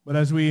But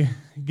as we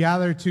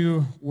gather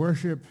to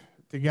worship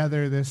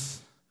together this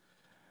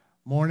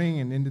morning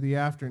and into the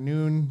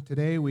afternoon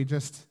today,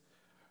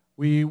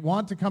 we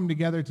want to come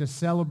together to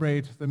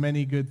celebrate the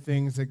many good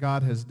things that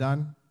God has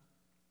done.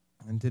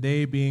 And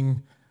today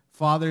being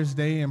Father's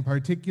Day in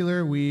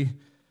particular, we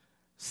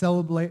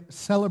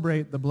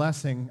celebrate the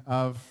blessing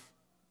of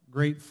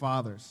great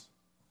fathers.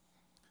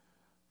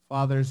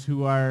 Fathers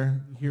who are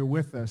here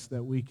with us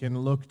that we can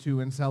look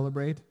to and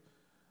celebrate.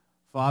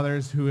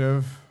 Fathers who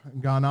have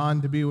gone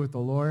on to be with the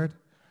Lord.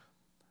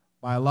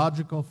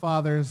 Biological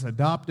fathers,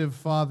 adoptive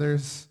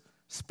fathers,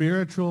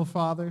 spiritual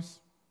fathers.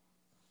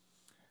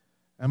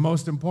 And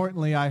most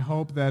importantly, I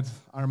hope that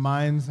our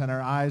minds and our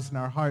eyes and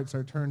our hearts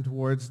are turned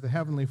towards the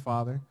Heavenly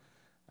Father,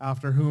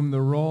 after whom the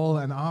role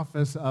and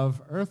office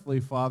of earthly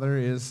father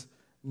is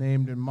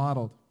named and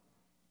modeled.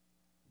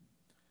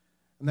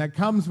 And that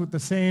comes with the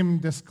same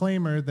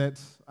disclaimer that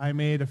I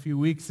made a few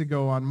weeks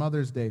ago on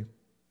Mother's Day.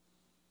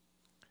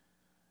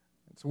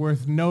 It's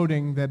worth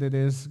noting that it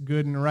is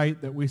good and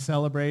right that we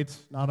celebrate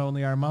not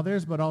only our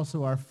mothers, but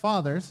also our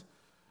fathers.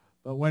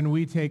 But when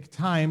we take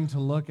time to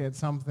look at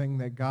something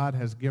that God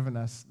has given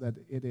us, that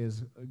it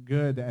is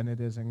good and it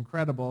is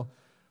incredible,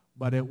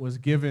 but it was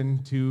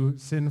given to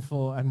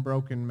sinful and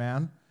broken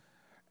man.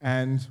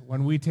 And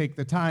when we take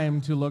the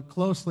time to look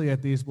closely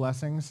at these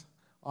blessings,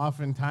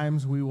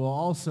 oftentimes we will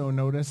also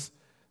notice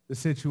the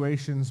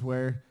situations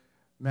where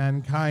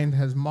mankind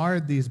has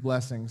marred these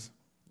blessings,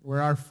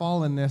 where our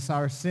fallenness,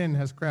 our sin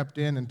has crept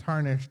in and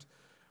tarnished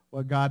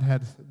what God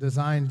had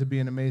designed to be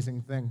an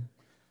amazing thing.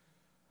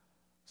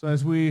 So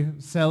as we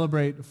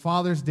celebrate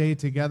Father's Day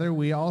together,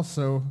 we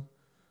also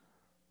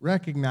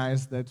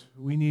recognize that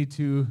we need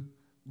to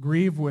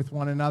grieve with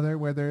one another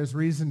where there is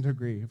reason to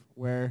grieve,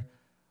 where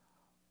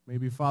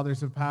maybe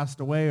fathers have passed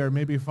away or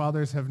maybe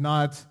fathers have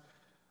not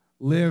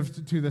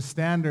lived to the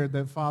standard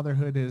that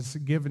fatherhood is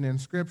given in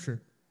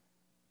Scripture.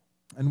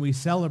 And we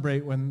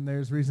celebrate when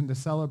there's reason to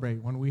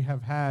celebrate, when we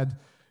have had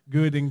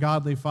good and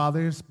godly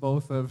fathers,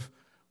 both of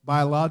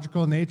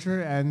biological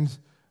nature and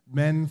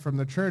men from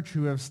the church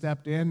who have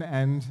stepped in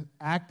and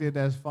acted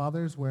as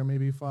fathers where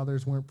maybe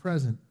fathers weren't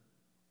present.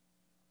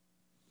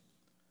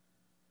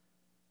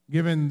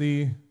 Given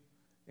the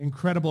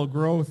incredible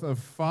growth of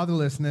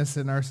fatherlessness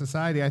in our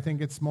society, I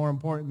think it's more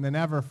important than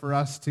ever for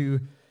us to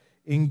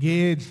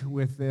engage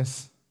with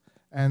this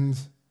and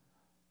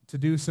to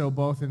do so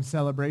both in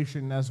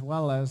celebration as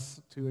well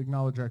as to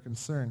acknowledge our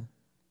concern.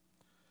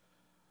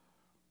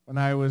 When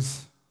I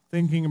was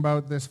thinking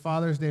about this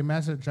Father's Day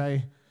message,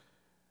 I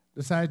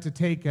decided to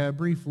take a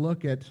brief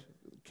look at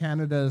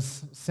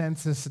Canada's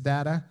census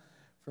data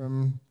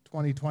from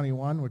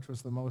 2021, which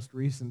was the most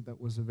recent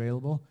that was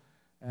available.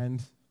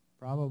 And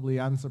probably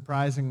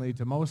unsurprisingly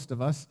to most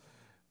of us,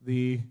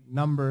 the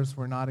numbers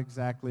were not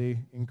exactly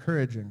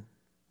encouraging.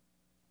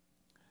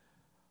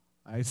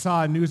 I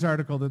saw a news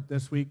article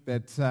this week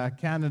that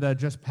Canada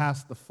just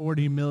passed the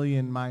 40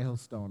 million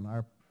milestone.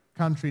 Our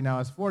country now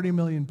has 40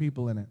 million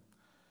people in it.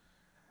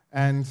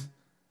 And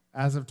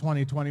as of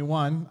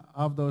 2021,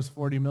 of those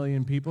 40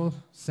 million people,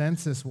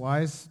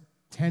 census-wise,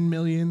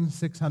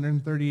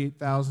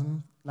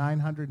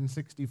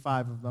 10,638,965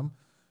 of them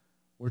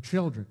were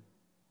children.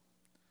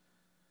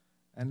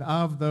 And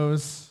of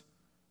those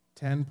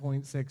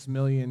 10.6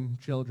 million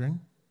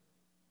children,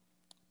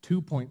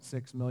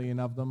 2.6 million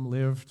of them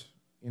lived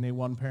in a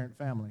one-parent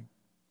family.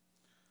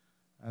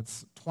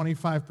 That's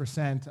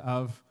 25%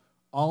 of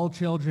all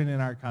children in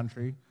our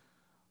country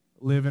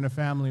live in a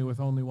family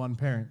with only one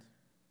parent.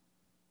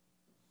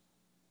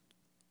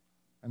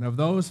 And of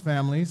those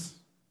families,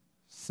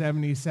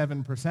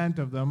 77%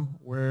 of them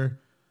were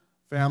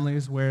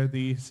families where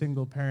the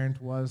single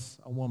parent was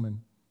a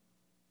woman.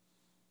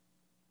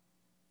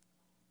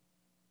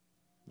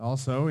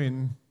 Also,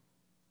 in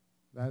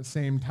that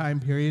same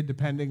time period,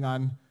 depending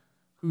on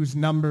whose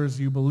numbers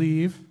you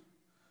believe,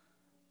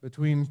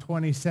 between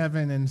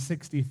 27 and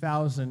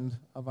 60,000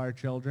 of our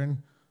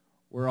children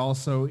were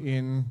also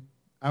in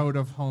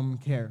out-of-home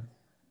care,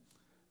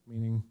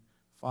 meaning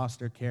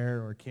foster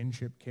care or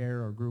kinship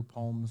care or group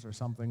homes or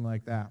something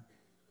like that.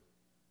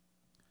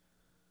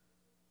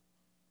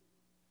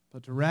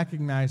 But to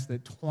recognize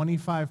that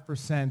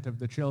 25% of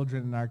the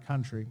children in our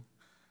country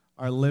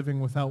are living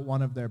without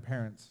one of their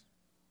parents.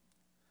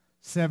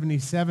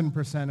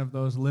 77% of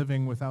those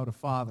living without a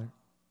father.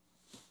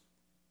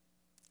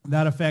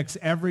 That affects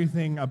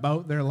everything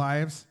about their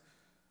lives.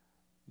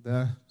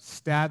 The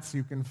stats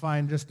you can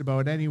find just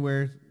about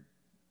anywhere.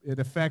 It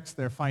affects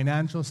their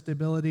financial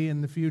stability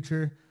in the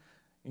future,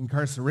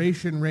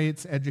 incarceration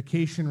rates,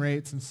 education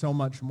rates, and so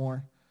much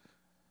more.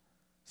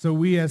 So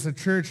we as a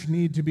church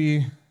need to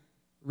be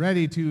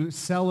ready to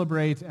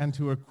celebrate and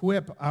to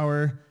equip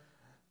our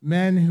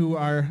men who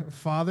are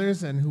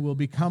fathers and who will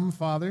become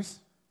fathers.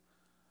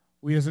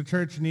 We as a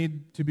church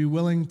need to be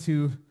willing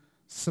to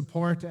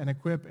support and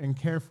equip and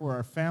care for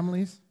our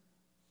families.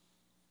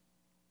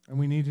 And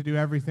we need to do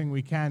everything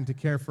we can to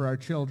care for our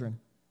children,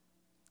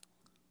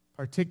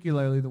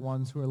 particularly the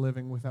ones who are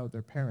living without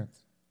their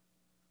parents.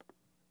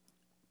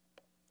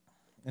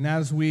 And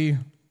as we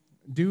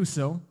do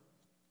so,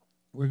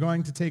 we're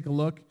going to take a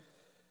look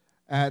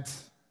at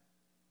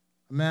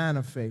a man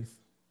of faith.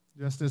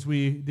 Just as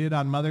we did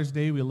on Mother's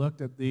Day, we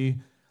looked at the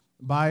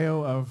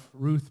bio of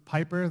Ruth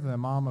Piper, the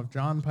mom of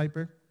John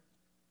Piper.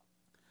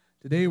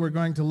 Today we're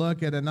going to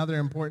look at another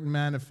important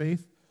man of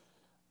faith.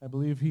 I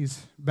believe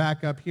he's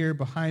back up here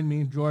behind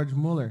me, George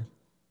Muller.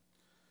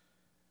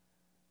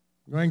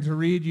 I'm going to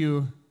read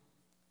you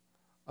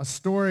a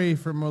story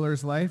from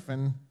Muller's life,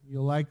 and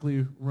you'll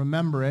likely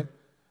remember it,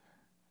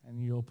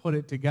 and you'll put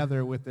it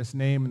together with this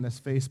name and this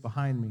face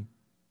behind me.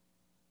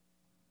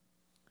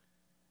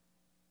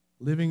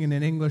 Living in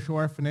an English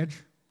orphanage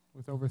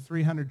with over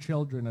 300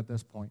 children at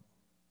this point.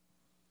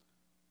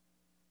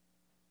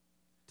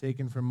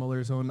 Taken from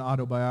Muller's own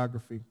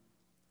autobiography.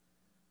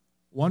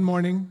 One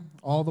morning,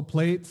 all the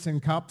plates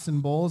and cups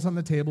and bowls on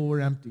the table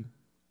were empty.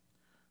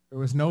 There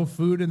was no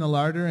food in the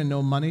larder and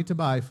no money to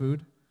buy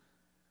food.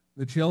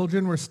 The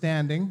children were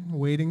standing,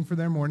 waiting for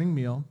their morning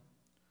meal.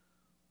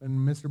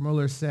 And Mr.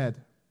 Muller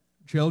said,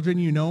 "Children,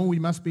 you know we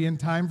must be in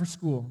time for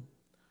school."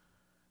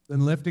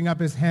 Then lifting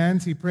up his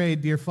hands, he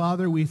prayed, "Dear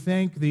Father, we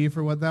thank thee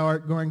for what thou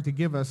art going to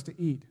give us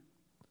to eat."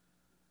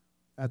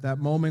 At that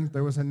moment,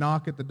 there was a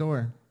knock at the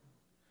door.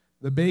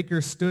 The baker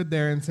stood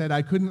there and said,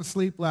 "I couldn't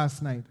sleep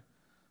last night.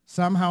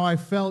 Somehow I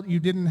felt you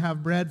didn't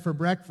have bread for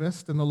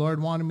breakfast, and the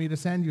Lord wanted me to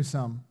send you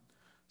some.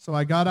 So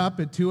I got up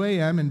at 2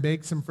 a.m. and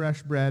baked some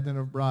fresh bread and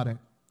have brought it."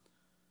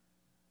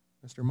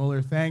 Mr.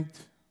 Muller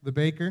thanked the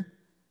baker,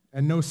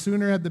 and no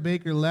sooner had the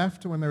baker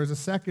left when there was a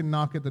second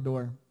knock at the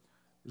door.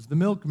 It was the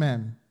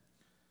milkman.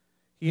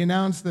 He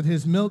announced that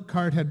his milk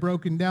cart had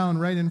broken down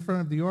right in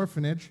front of the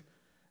orphanage,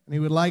 and he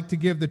would like to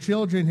give the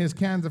children his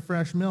cans of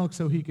fresh milk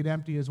so he could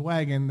empty his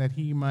wagon that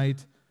he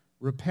might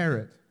repair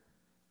it.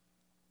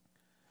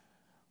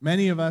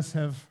 Many of us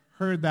have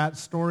heard that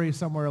story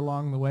somewhere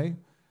along the way,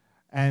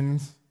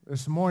 and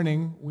this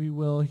morning we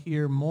will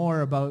hear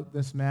more about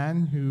this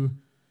man who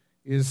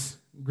is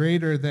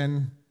greater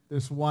than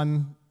this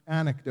one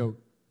anecdote.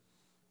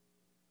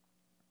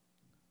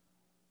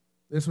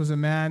 This was a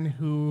man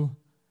who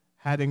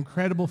had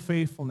incredible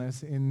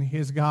faithfulness in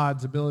his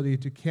God's ability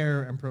to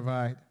care and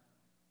provide.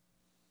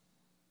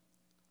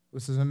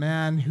 This is a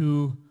man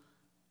who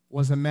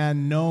was a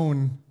man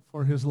known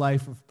for his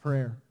life of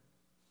prayer.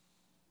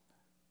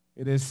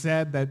 It is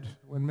said that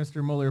when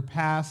Mr. Muller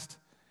passed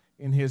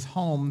in his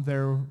home,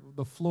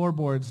 the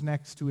floorboards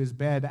next to his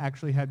bed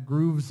actually had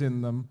grooves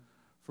in them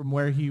from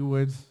where he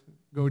would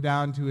go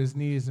down to his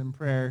knees in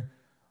prayer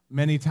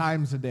many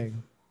times a day.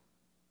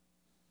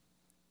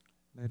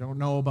 I don't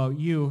know about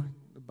you,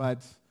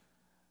 but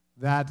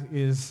that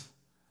is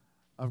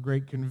of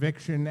great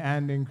conviction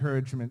and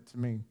encouragement to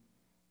me.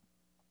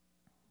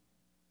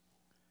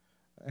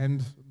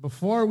 And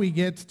before we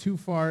get too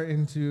far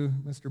into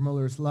Mr.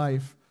 Muller's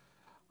life,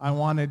 I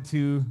wanted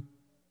to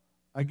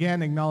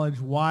again acknowledge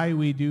why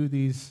we do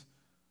these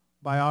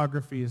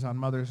biographies on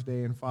Mother's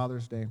Day and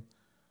Father's Day.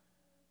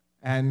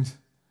 And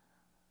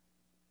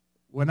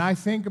when I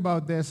think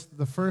about this,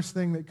 the first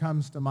thing that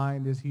comes to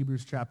mind is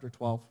Hebrews chapter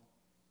 12,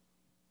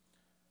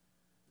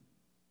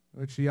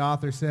 which the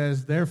author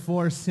says,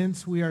 "Therefore,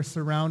 since we are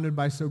surrounded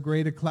by so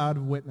great a cloud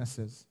of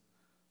witnesses,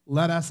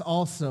 let us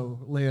also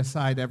lay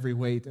aside every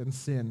weight and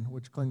sin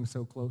which clings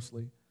so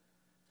closely.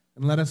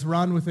 And let us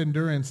run with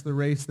endurance the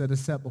race that is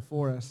set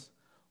before us,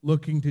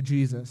 looking to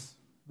Jesus,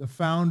 the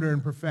founder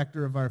and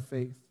perfecter of our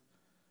faith,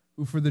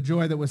 who for the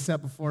joy that was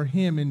set before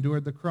him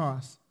endured the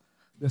cross,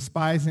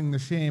 despising the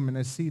shame, and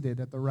is seated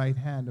at the right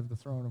hand of the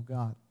throne of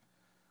God."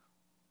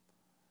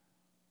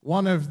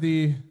 One of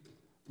the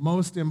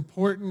most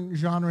important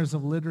genres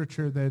of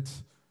literature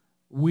that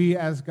we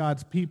as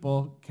God's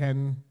people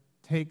can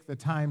take the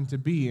time to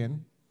be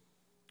in,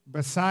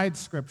 besides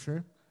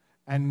Scripture,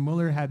 and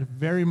Muller had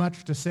very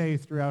much to say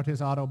throughout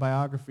his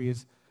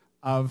autobiographies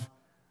of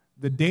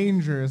the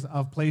dangers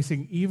of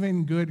placing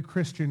even good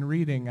Christian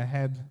reading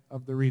ahead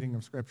of the reading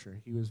of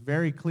Scripture. He was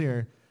very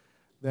clear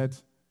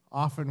that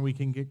often we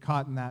can get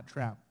caught in that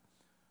trap.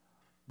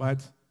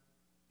 But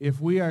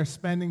if we are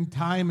spending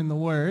time in the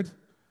Word,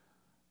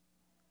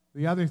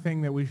 the other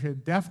thing that we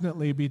should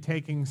definitely be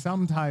taking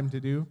some time to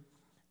do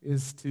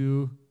is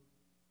to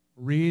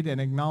read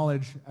and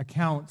acknowledge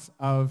accounts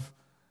of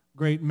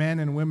great men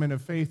and women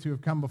of faith who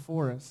have come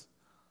before us.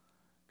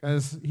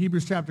 Because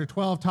Hebrews chapter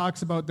 12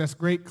 talks about this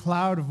great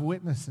cloud of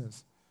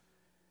witnesses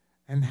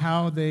and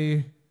how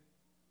they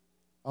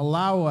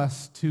allow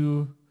us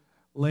to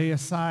lay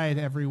aside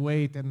every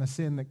weight and the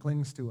sin that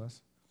clings to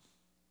us.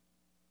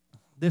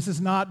 This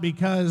is not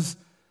because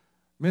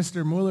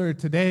Mr. Muller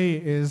today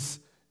is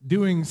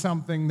doing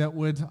something that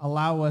would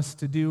allow us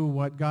to do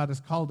what God has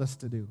called us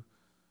to do.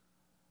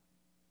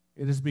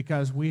 It is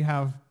because we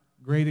have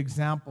great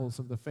examples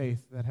of the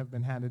faith that have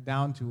been handed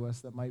down to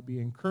us that might be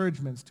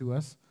encouragements to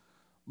us,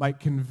 might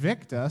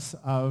convict us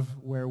of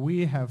where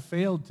we have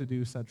failed to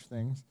do such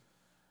things,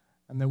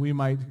 and that we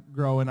might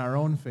grow in our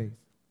own faith.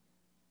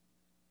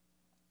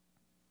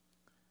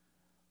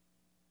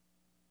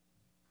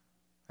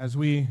 As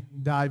we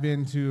dive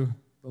into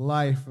the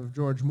life of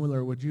George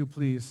Muller, would you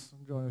please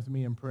join with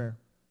me in prayer?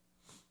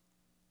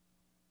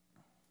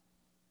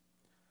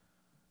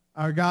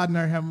 Our God and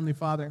our Heavenly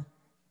Father,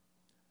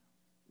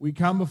 we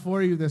come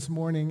before you this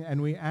morning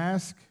and we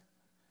ask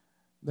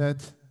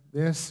that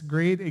this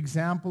great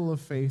example of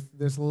faith,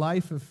 this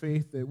life of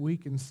faith that we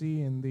can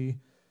see in the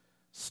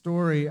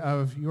story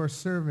of your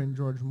servant,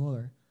 George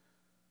Muller,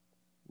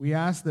 we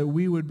ask that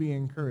we would be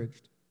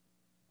encouraged,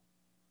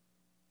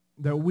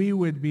 that we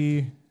would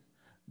be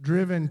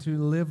driven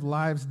to live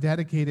lives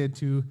dedicated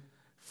to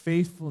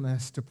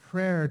faithfulness, to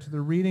prayer, to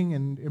the reading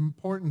and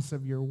importance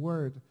of your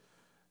word,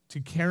 to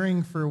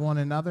caring for one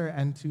another,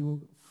 and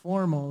to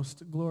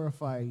foremost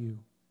glorify you.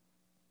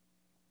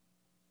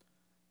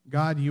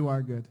 God, you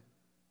are good.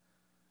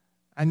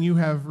 And you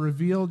have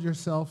revealed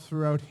yourself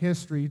throughout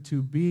history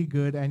to be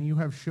good, and you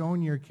have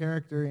shown your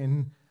character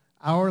in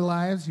our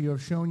lives. You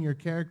have shown your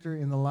character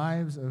in the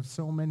lives of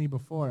so many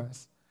before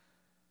us.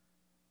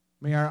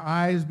 May our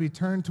eyes be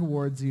turned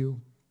towards you,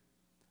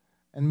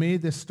 and may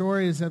the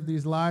stories of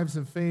these lives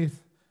of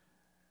faith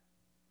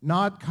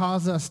not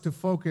cause us to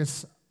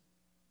focus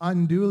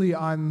unduly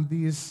on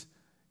these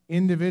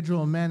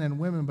individual men and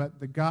women, but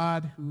the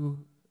God who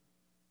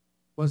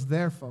was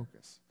their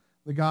focus,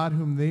 the God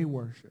whom they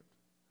worshiped,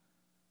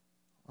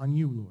 on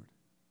you, Lord.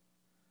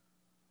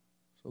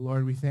 So,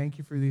 Lord, we thank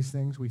you for these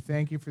things. We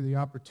thank you for the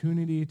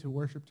opportunity to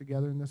worship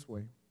together in this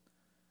way.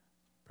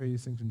 Pray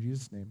these things in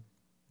Jesus' name.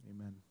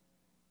 Amen.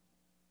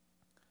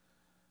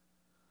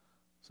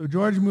 So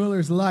George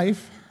Muller's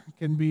life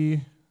can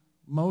be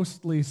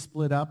mostly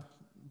split up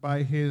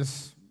by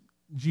his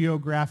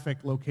geographic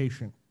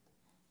location.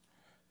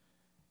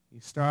 He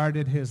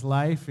started his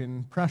life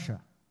in Prussia,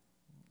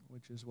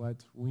 which is what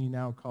we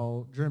now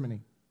call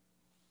Germany.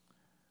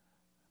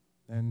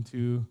 Then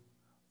to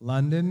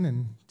London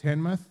and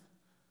Teignmouth,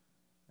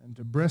 and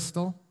to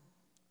Bristol,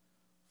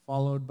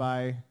 followed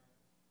by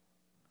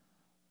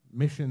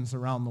missions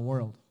around the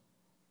world.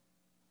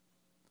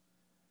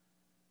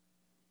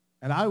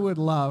 And I would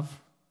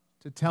love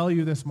to tell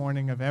you this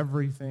morning of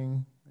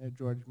everything that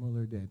George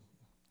Muller did.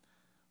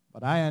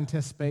 But I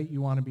anticipate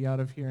you want to be out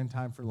of here in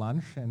time for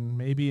lunch and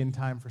maybe in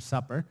time for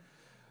supper.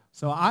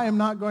 So I am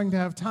not going to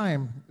have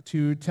time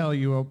to tell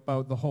you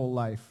about the whole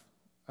life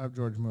of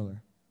George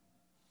Muller.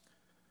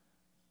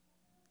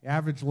 The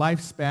average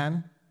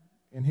lifespan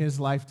in his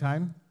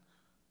lifetime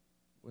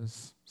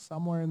was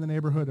somewhere in the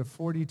neighborhood of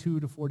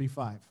 42 to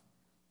 45.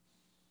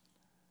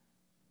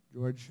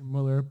 George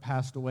Muller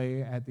passed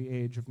away at the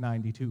age of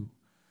 92,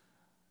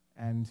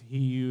 and he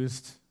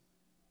used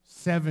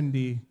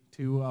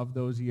 72 of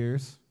those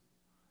years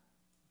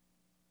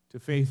to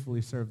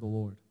faithfully serve the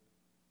Lord.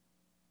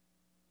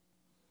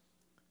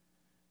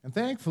 And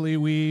thankfully,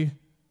 we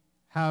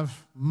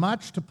have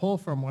much to pull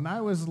from. When I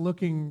was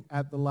looking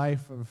at the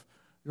life of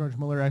George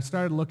Muller, I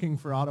started looking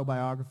for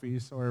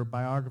autobiographies or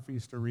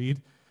biographies to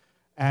read,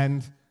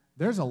 and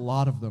there's a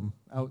lot of them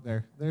out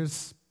there.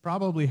 There's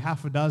probably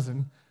half a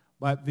dozen,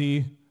 but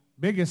the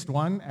biggest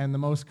one and the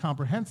most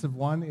comprehensive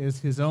one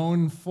is his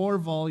own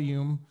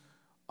 4-volume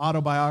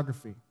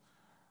autobiography,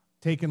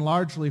 taken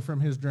largely from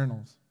his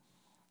journals.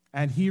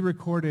 And he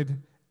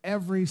recorded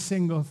every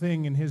single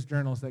thing in his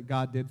journals that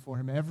God did for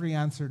him, every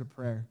answer to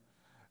prayer,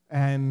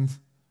 and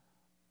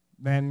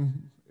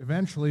then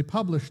eventually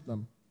published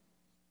them.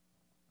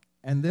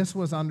 And this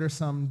was under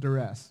some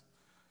duress.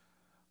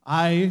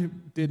 I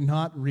did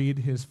not read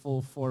his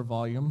full 4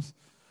 volumes,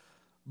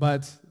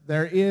 but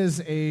there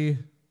is a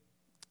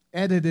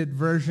edited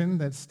version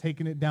that's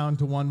taken it down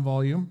to 1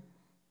 volume.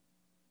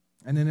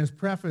 And in his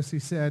preface, he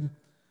said,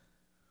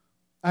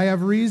 "I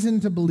have reason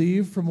to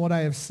believe from what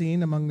I have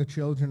seen among the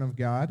children of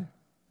God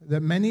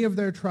that many of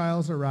their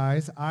trials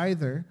arise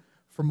either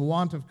from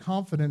want of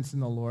confidence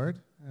in the Lord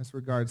as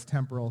regards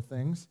temporal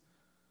things,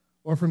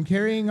 or from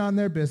carrying on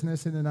their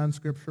business in an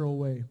unscriptural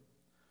way.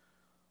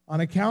 On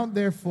account,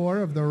 therefore,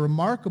 of the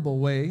remarkable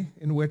way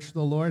in which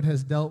the Lord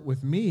has dealt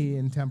with me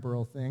in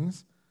temporal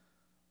things,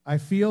 I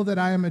feel that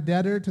I am a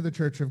debtor to the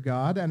church of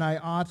God, and I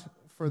ought,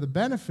 for the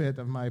benefit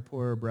of my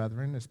poorer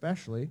brethren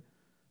especially,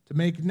 to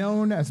make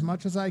known as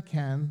much as I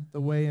can the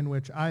way in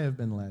which I have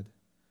been led.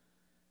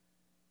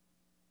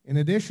 In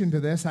addition to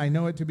this, I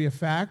know it to be a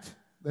fact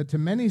that to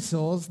many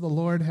souls the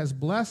Lord has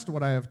blessed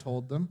what I have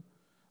told them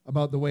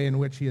about the way in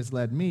which he has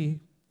led me,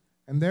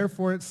 and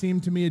therefore it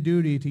seemed to me a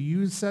duty to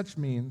use such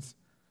means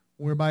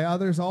whereby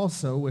others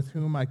also with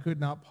whom I could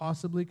not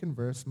possibly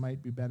converse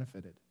might be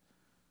benefited."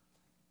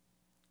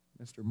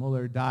 Mr.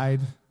 Muller died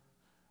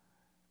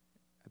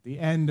at the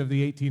end of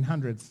the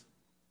 1800s.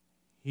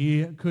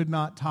 He could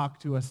not talk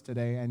to us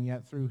today, and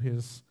yet through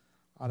his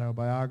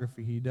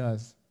autobiography he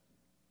does.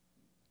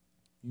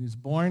 He was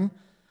born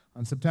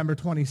on September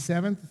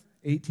 27th,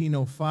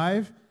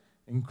 1805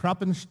 in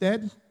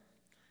Kruppenstedt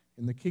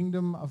in the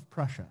Kingdom of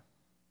Prussia.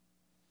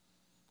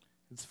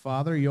 His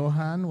father,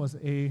 Johann, was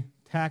a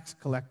tax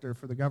collector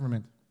for the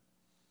government.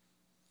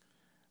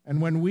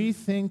 And when we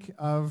think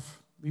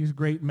of these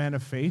great men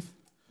of faith,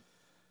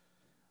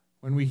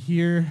 when we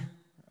hear,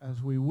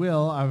 as we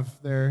will,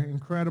 of their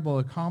incredible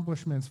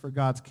accomplishments for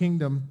God's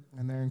kingdom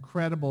and their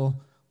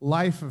incredible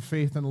life of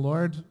faith in the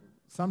Lord,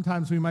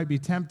 sometimes we might be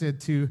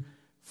tempted to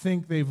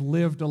think they've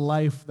lived a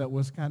life that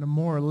was kind of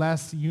more or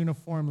less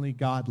uniformly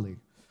godly,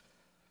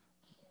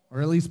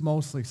 or at least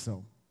mostly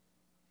so.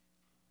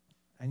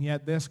 And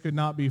yet this could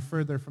not be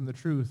further from the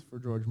truth for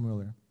George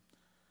Muller.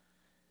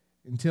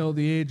 Until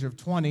the age of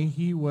 20,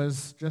 he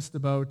was just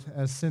about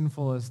as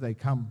sinful as they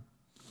come.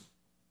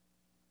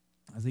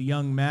 As a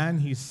young man,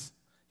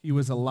 he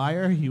was a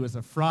liar, he was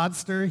a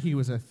fraudster, he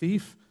was a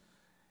thief.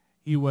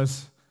 He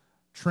was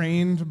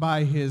trained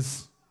by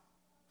his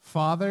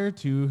father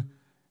to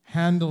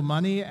handle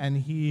money, and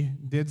he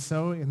did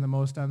so in the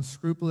most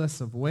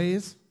unscrupulous of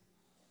ways.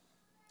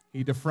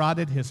 He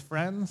defrauded his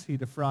friends, he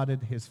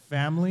defrauded his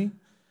family,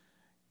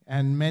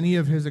 and many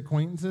of his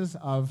acquaintances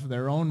of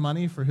their own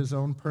money for his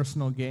own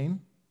personal gain.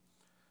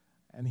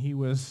 And he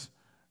was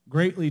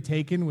greatly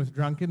taken with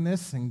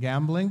drunkenness and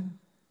gambling.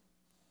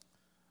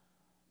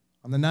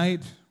 On the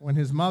night when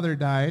his mother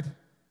died,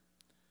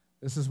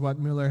 this is what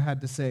Muller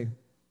had to say.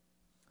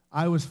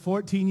 I was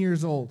 14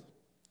 years old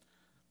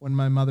when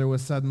my mother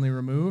was suddenly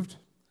removed.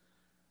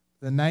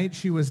 The night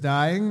she was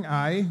dying,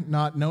 I,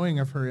 not knowing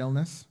of her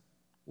illness,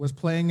 was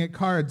playing at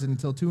cards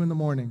until 2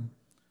 a.m.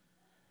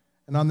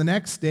 And on the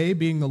next day,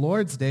 being the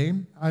Lord's Day,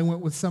 I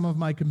went with some of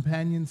my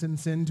companions in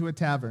sin to a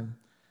tavern,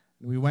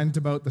 and we went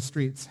about the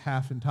streets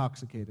half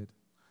intoxicated.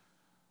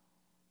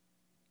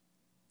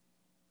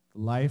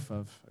 The life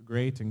of a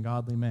great and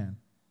godly man.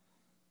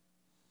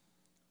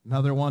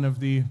 Another one of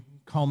the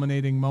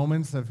culminating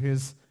moments of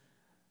his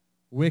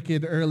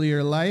wicked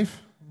earlier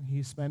life,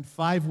 he spent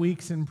 5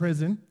 weeks in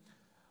prison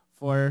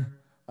for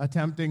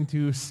attempting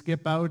to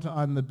skip out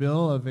on the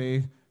bill of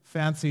a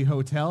fancy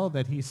hotel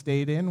that he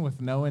stayed in with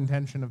no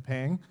intention of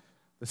paying.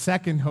 The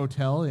second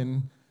hotel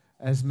in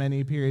as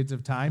many periods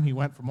of time. He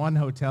went from one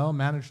hotel,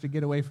 managed to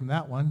get away from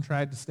that one,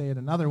 tried to stay at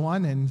another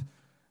one, and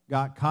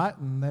got caught,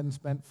 and then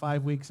spent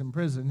 5 weeks in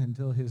prison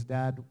until his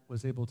dad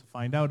was able to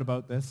find out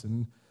about this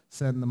and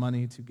send the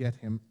money to get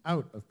him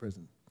out of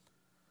prison.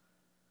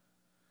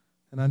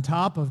 And on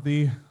top of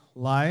the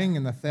lying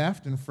and the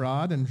theft and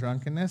fraud and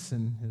drunkenness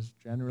and his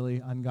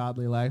generally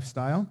ungodly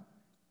lifestyle,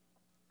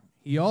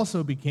 he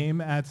also became,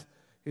 at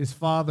his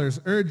father's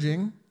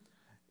urging,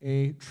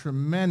 a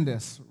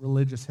tremendous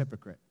religious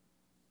hypocrite.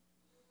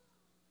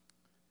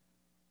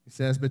 He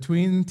says,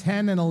 between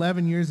 10 and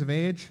 11 years of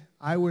age,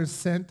 I was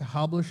sent to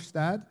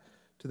Halberstadt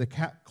to the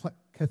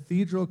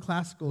Cathedral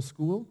Classical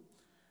School,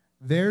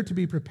 there to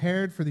be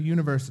prepared for the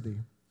university.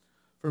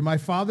 For my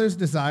father's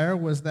desire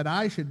was that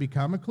I should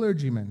become a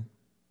clergyman.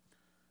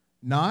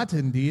 Not,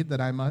 indeed, that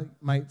I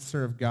might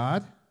serve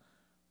God,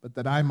 but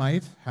that I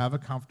might have a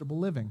comfortable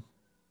living.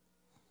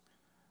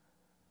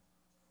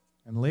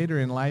 And later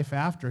in life,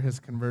 after his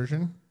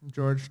conversion,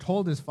 George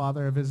told his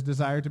father of his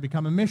desire to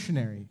become a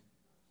missionary.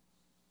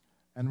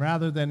 And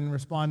rather than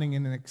responding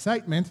in an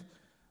excitement,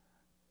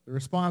 the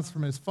response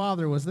from his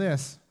father was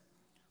this: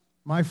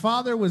 my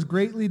father was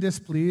greatly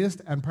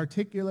displeased and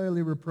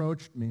particularly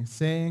reproached me,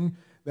 saying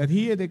that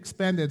he had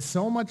expended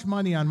so much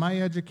money on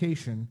my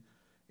education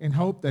in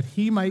hope that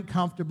he might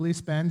comfortably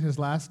spend his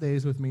last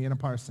days with me in a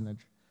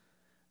parsonage,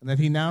 and that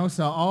he now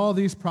saw all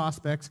these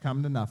prospects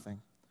come to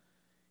nothing.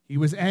 He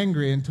was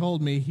angry and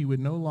told me he would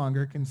no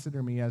longer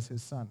consider me as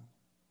his son.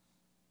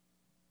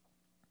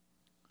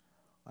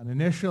 On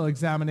initial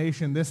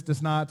examination, this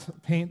does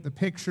not paint the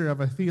picture of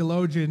a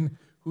theologian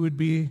who would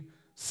be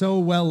so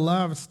well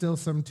loved still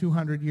some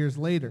 200 years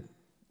later,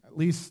 at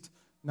least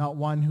not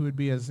one who would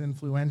be as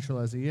influential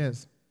as he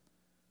is.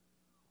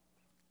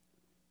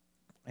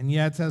 And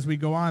yet, as we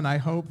go on, I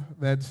hope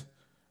that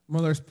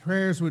Muller's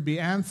prayers would be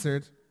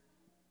answered.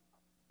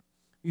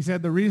 He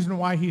said the reason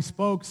why he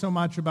spoke so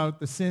much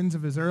about the sins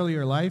of his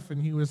earlier life,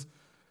 and he was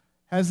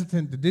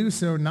hesitant to do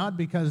so, not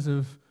because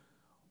of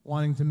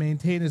wanting to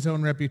maintain his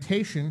own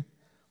reputation,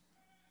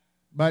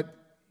 but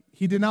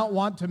he did not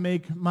want to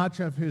make much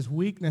of his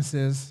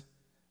weaknesses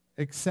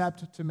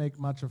except to make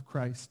much of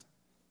Christ.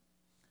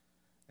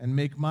 And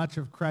make much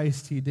of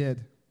Christ he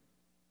did.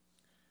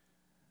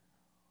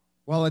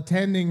 While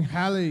attending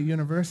Halle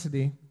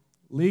University,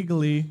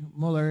 legally,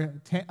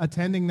 Muller,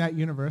 attending that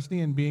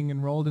university and being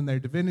enrolled in their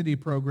divinity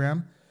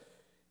program,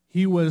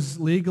 he was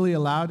legally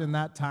allowed in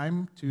that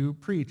time to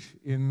preach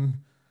in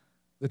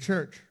the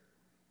church.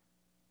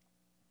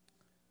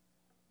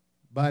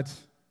 But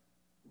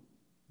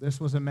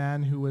this was a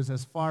man who was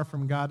as far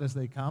from God as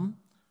they come,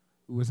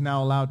 who was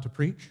now allowed to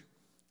preach.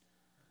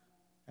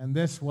 And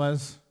this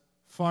was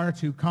far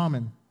too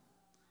common.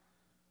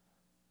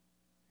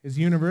 His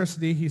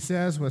university, he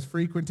says, was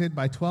frequented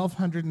by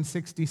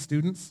 1,260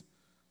 students,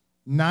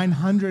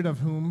 900 of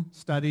whom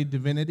studied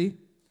divinity,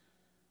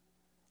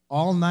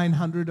 all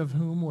 900 of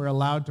whom were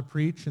allowed to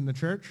preach in the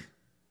church.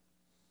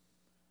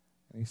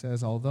 And he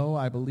says, although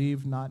I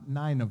believe not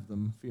 9 of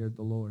them feared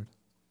the Lord.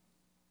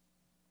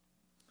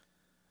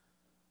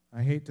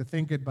 I hate to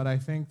think it, but I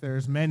think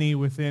there's many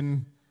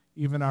within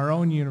even our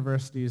own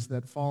universities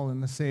that fall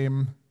in the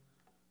same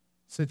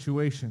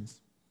situations.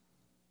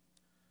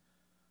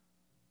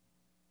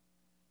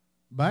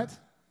 But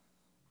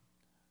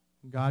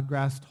God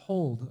grasped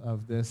hold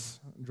of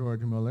this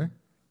George Muller.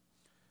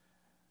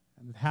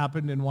 And it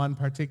happened in one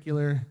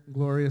particular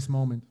glorious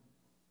moment.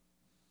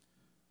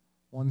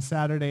 One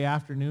Saturday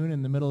afternoon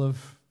in the middle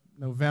of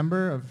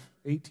November of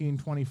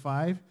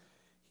 1825,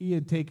 he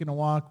had taken a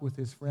walk with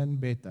his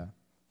friend Beta.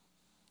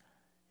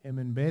 Him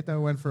and Beta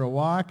went for a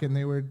walk, and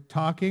they were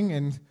talking,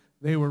 and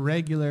they were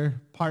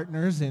regular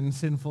partners in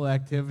sinful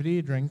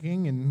activity,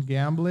 drinking and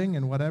gambling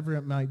and whatever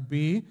it might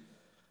be.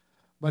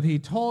 But he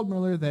told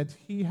Muller that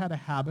he had a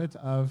habit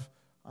of,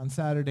 on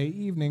Saturday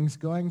evenings,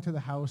 going to the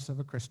house of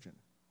a Christian.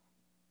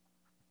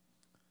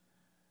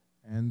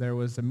 And there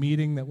was a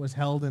meeting that was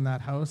held in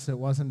that house. It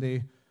wasn't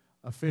an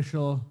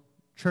official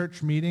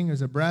church meeting. It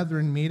was a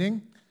brethren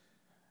meeting.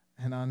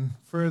 And on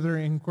further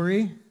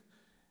inquiry,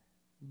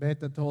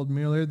 Beta told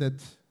Muller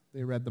that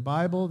they read the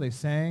Bible, they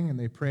sang, and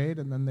they prayed,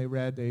 and then they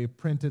read a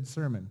printed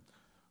sermon.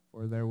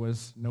 For there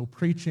was no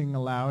preaching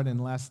allowed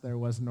unless there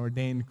was an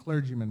ordained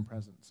clergyman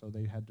present. So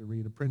they had to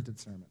read a printed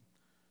sermon.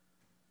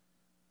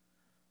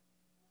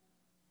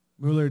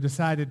 Muller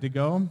decided to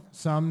go.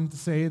 Some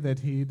say that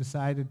he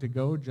decided to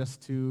go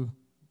just to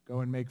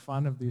go and make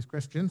fun of these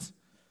Christians.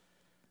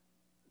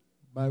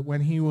 But when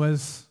he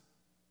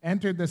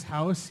entered this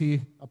house,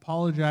 he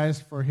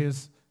apologized for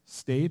his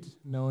state,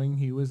 knowing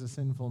he was a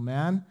sinful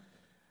man.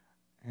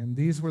 And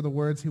these were the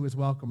words he was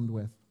welcomed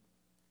with.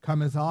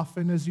 "Come as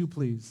often as you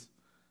please.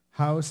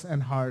 House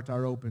and heart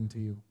are open to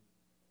you."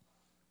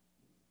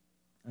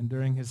 And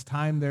during his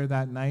time there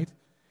that night,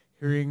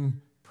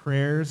 hearing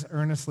prayers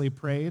earnestly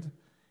prayed,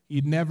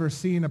 he'd never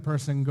seen a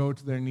person go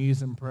to their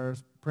knees in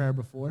prayer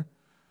before.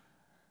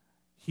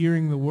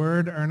 Hearing the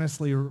word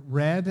earnestly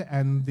read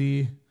and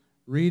the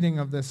reading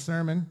of this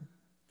sermon,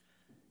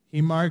 he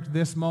marked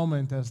this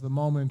moment as the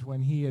moment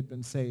when he had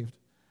been saved,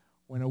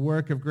 when a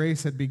work of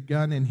grace had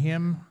begun in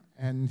him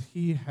and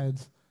he had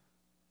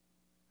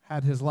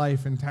his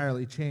life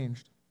entirely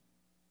changed.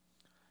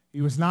 He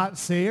was not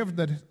saved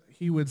that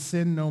he would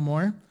sin no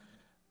more,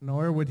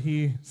 nor would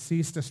he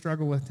cease to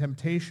struggle with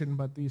temptation,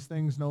 but these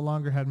things no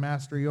longer had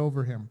mastery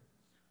over him.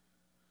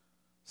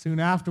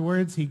 Soon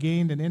afterwards, he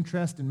gained an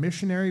interest in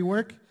missionary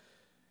work,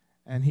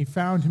 and he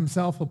found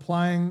himself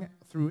applying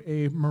through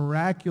a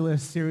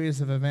miraculous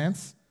series of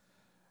events.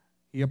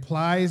 He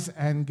applies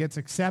and gets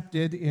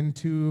accepted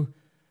into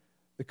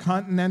the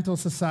Continental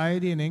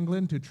Society in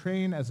England to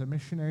train as a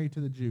missionary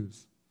to the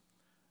Jews.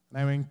 And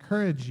I would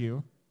encourage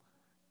you,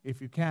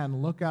 if you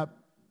can, look up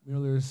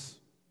Muller's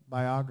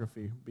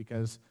biography,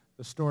 because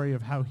the story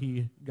of how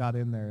he got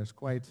in there is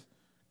quite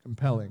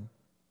compelling.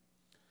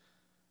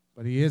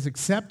 But he is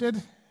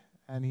accepted,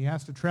 and he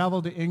has to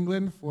travel to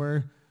England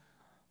for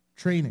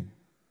training.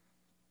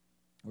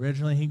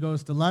 Originally, he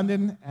goes to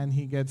London, and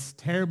he gets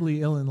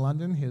terribly ill in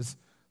London. His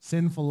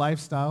sinful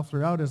lifestyle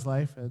throughout his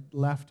life had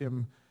left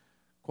him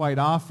quite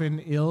often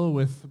ill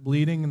with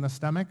bleeding in the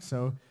stomach.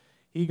 So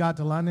he got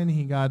to London.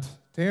 He got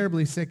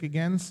terribly sick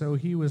again, so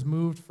he was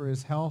moved for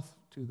his health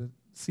to the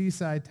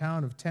seaside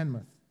town of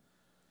Teignmouth.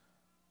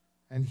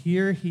 And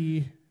here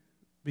he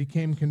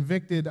became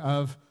convicted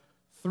of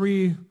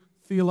 3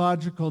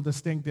 theological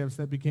distinctives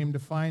that became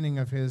defining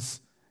of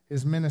his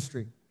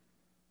ministry.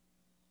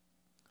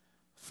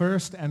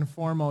 First and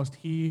foremost,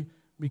 he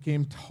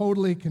became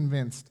totally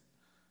convinced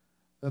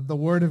that the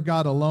Word of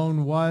God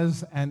alone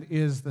was and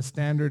is the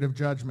standard of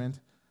judgment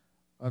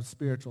of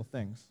spiritual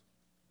things.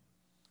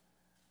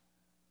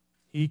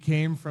 He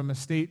came from a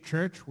state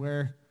church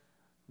where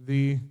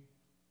the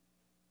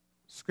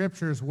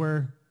Scriptures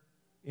were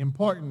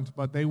important,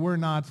 but they were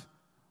not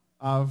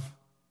of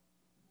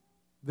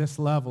this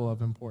level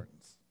of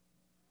importance.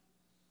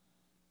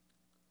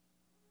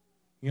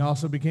 He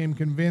also became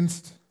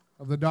convinced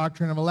of the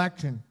doctrine of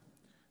election,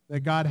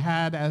 that God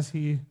had, as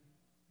he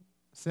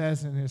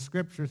says in his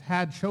Scriptures,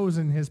 had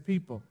chosen his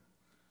people.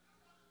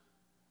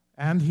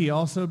 And he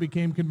also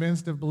became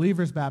convinced of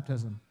believers'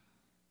 baptism.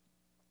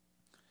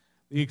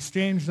 The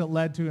exchange that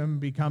led to him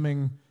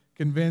becoming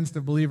convinced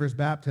of believers'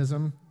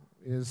 baptism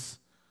is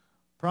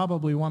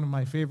probably one of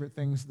my favorite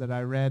things that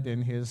I read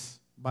in his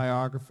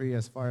biography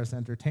as far as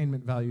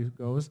entertainment value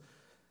goes.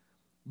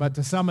 But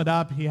to sum it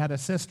up, he had a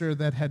sister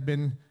that had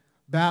been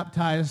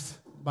baptized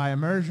by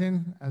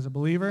immersion as a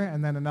believer,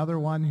 and then another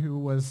one who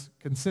was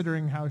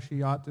considering how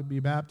she ought to be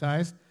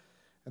baptized.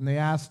 And they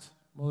asked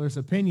Muller's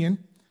opinion,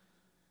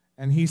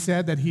 and he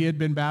said that he had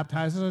been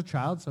baptized as a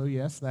child, so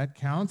yes, that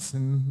counts,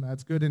 and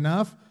that's good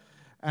enough.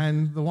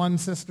 And the one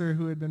sister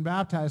who had been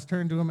baptized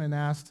turned to him and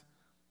asked,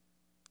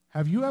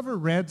 "Have you ever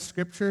read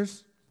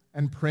Scriptures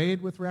and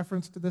prayed with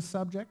reference to this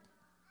subject?"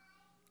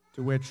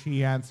 To which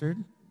he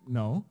answered,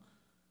 "No."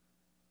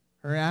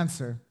 Her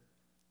answer,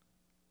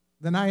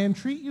 "Then I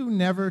entreat you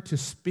never to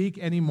speak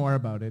any more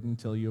about it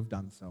until you have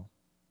done so.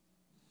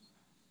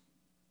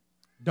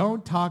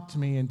 Don't talk to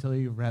me until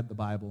you've read the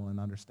Bible and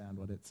understand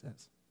what it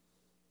says."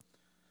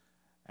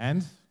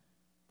 And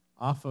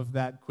off of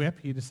that quip,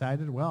 he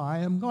decided, well, I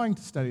am going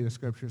to study the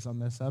Scriptures on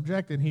this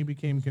subject, and he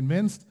became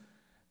convinced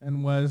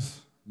and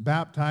was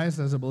baptized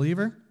as a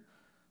believer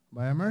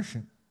by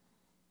immersion.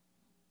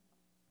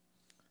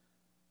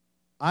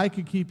 I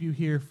could keep you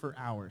here for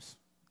hours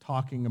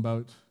talking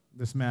about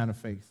this man of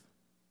faith.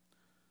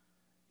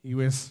 He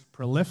was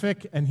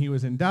prolific and he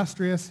was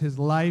industrious. His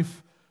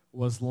life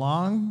was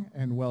long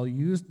and well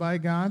used by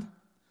God.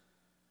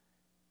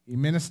 He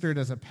ministered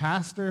as a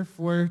pastor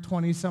for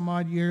 20 some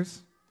odd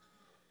years.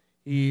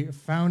 He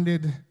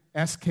founded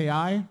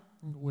SKI,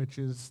 which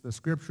is the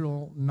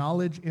Scriptural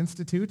Knowledge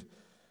Institute,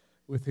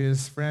 with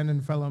his friend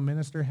and fellow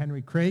minister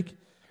Henry Craik.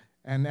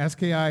 And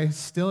SKI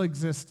still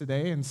exists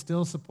today and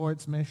still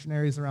supports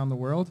missionaries around the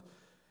world.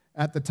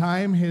 At the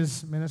time,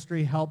 his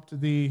ministry helped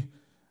the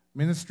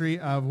ministry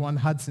of one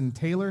Hudson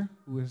Taylor,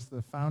 who is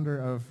the founder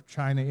of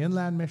China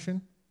Inland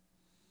Mission.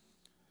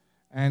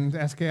 And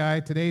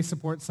SKI today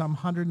supports some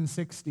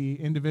 160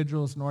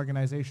 individuals and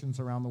organizations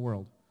around the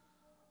world.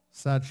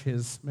 Such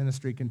his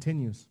ministry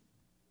continues.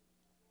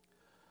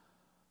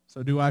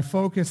 So do I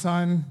focus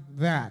on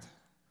that?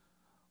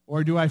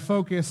 Or do I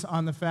focus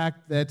on the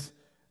fact that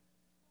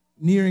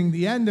nearing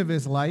the end of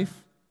his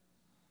life,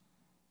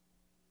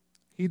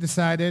 he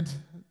decided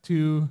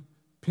to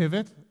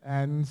pivot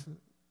and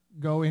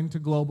go into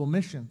global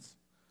missions?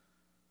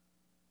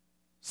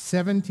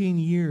 17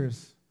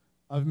 years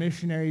of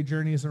missionary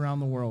journeys around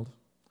the world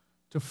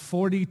to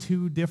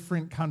 42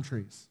 different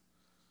countries.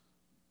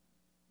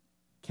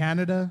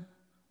 Canada,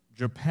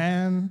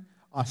 Japan,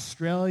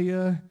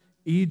 Australia,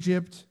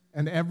 Egypt,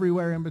 and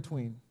everywhere in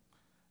between.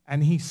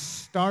 And he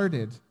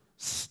started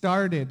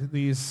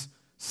these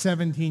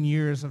 17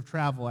 years of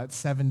travel at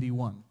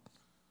 71.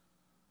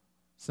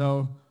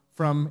 So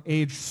from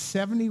age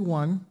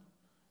 71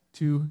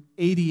 to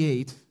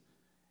 88,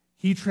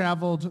 he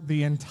traveled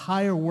the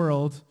entire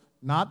world,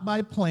 not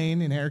by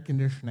plane in air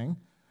conditioning,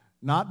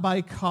 not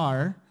by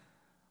car,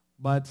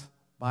 but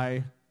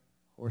by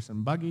horse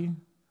and buggy,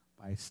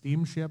 by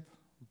steamship,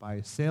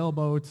 by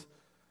sailboat,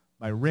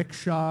 by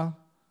rickshaw,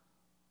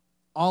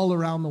 all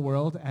around the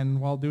world. And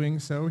while doing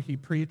so, he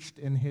preached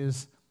in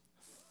his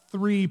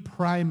 3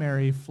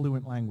 primary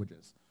fluent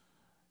languages,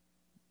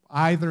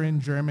 either in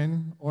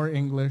German or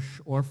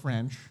English or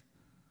French.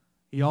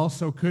 He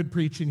also could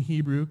preach in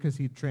Hebrew because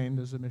he trained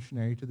as a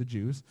missionary to the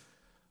Jews.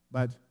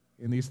 But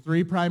in these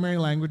 3 primary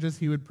languages,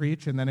 he would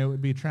preach, and then it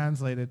would be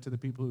translated to the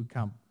people who'd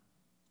come.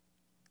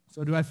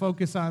 So do I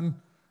focus on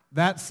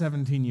that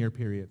 17-year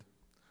period?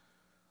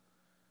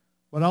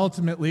 But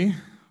ultimately,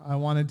 I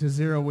wanted to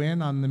zero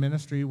in on the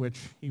ministry which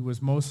he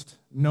was most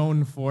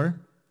known for.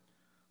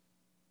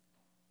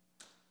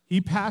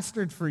 He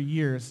pastored for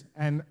years,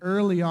 and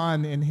early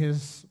on in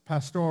his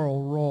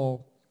pastoral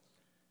role,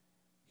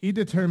 he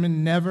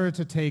determined never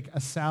to take a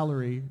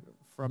salary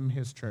from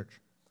his church.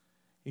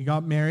 He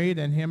got married,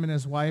 and him and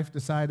his wife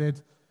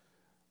decided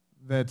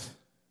that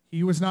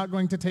he was not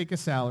going to take a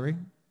salary,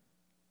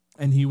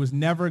 and he was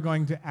never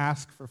going to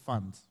ask for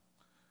funds.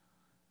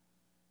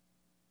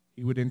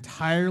 He would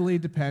entirely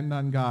depend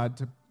on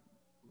God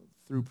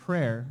through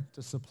prayer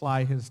to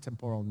supply his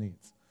temporal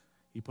needs.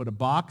 He put a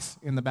box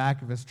in the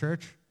back of his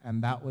church,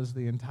 and that was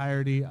the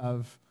entirety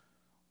of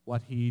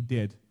what he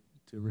did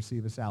to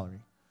receive a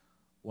salary.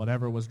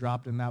 Whatever was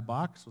dropped in that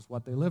box was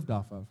what they lived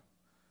off of.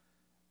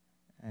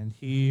 And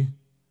he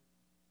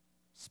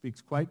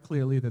speaks quite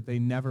clearly that they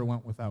never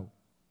went without.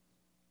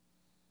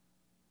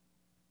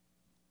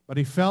 But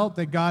he felt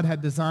that God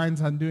had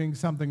designs on doing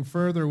something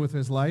further with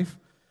his life.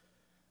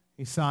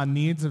 He saw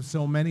needs of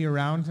so many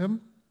around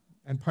him,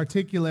 and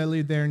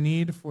particularly their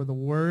need for the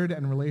Word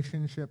and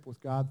relationship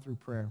with God through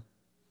prayer.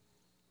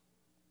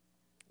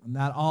 And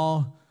that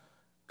all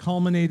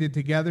culminated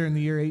together in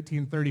the year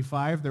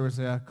 1835. There was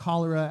a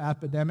cholera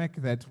epidemic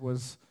that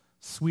was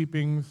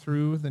sweeping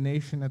through the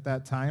nation at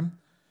that time.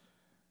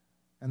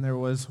 And there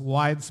was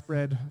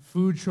widespread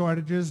food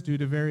shortages due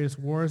to various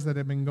wars that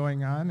had been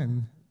going on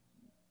and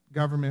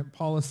government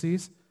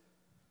policies.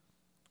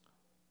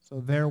 So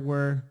there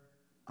were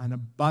an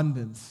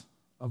abundance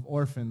of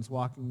orphans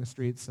walking the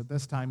streets. At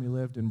this time, he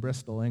lived in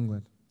Bristol,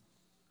 England.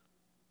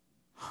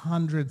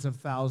 Hundreds of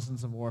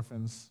thousands of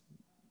orphans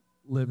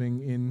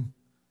living in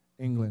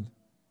England.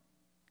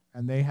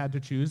 And they had to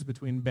choose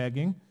between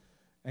begging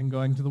and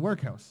going to the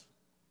workhouse.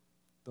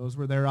 Those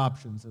were their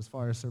options as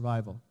far as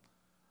survival.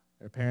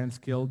 Their parents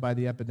killed by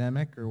the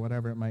epidemic or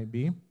whatever it might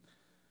be.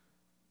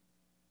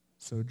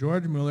 So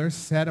George Muller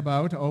set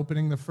about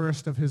opening the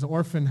first of his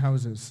orphan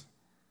houses.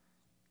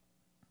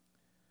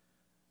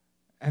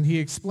 And he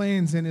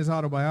explains in his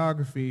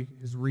autobiography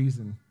his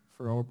reason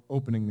for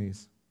opening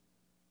these.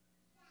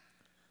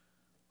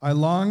 I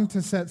long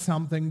to set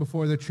something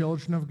before the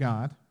children of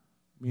God,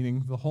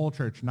 meaning the whole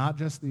church, not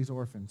just these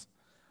orphans.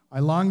 I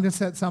long to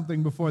set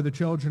something before the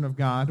children of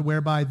God,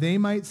 whereby they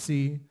might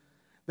see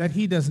that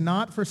he does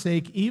not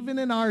forsake, even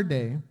in our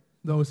day,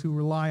 those who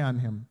rely on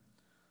him.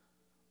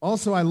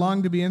 Also, I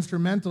long to be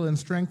instrumental in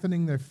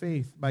strengthening their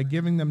faith by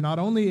giving them not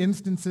only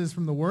instances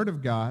from the Word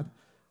of God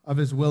of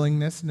his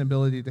willingness and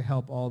ability to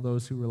help all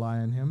those who rely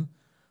on him,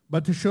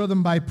 but to show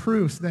them by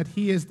proofs that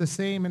he is the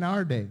same in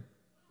our day.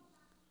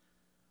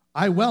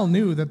 I well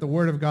knew that the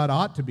Word of God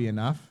ought to be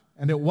enough,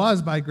 and it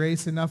was by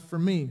grace enough for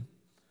me.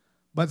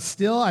 But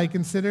still I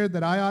considered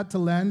that I ought to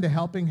lend a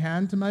helping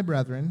hand to my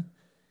brethren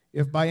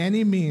If by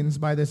any means,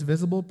 by this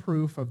visible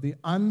proof of the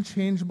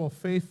unchangeable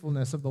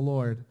faithfulness of the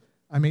Lord,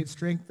 I may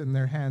strengthen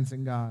their hands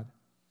in God.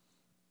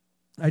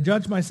 I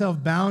judge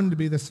myself bound to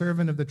be the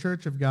servant of the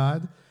church of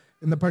God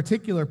in the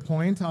particular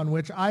point on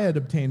which I had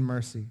obtained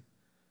mercy,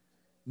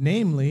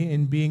 namely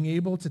in being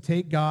able to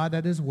take God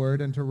at his word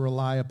and to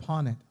rely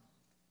upon it.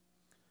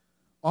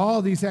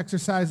 All these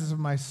exercises of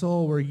my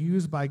soul were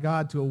used by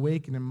God to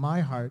awaken in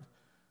my heart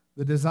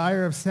the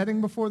desire of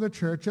setting before the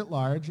church at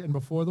large and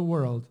before the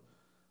world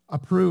a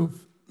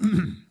proof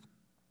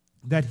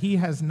that he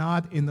has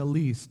not in the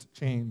least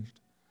changed.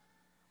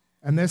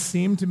 And this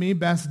seemed to me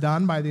best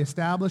done by the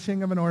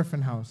establishing of an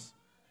orphan house.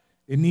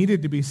 It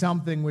needed to be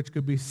something which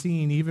could be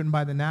seen even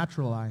by the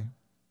natural eye.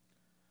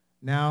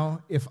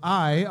 Now, if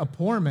I, a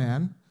poor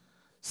man,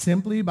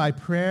 simply by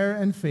prayer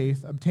and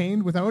faith,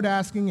 obtained without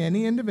asking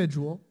any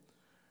individual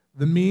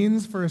the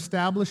means for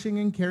establishing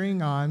and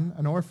carrying on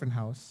an orphan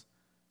house,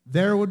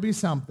 there would be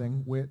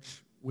something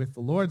which, with the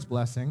Lord's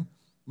blessing,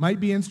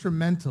 might be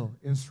instrumental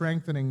in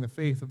strengthening the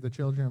faith of the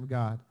children of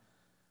God,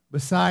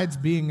 besides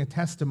being a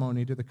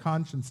testimony to the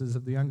consciences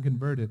of the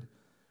unconverted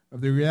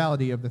of the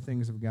reality of the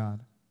things of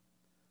God.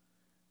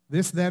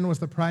 This then was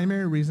the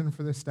primary reason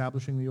for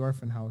establishing the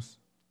orphan house.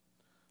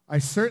 I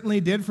certainly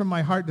did from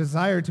my heart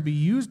desire to be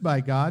used by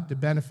God to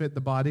benefit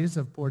the bodies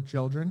of poor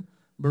children,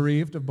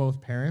 bereaved of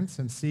both parents,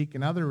 and seek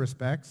in other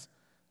respects,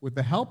 with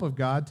the help of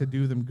God, to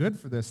do them good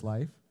for this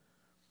life.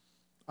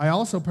 I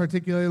also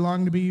particularly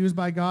long to be used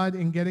by God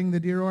in getting the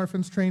dear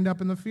orphans trained up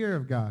in the fear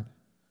of God.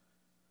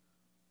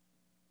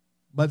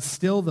 But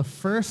still the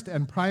first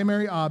and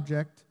primary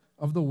object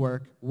of the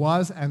work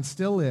was and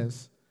still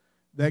is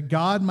that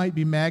God might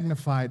be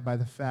magnified by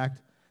the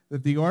fact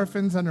that the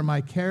orphans under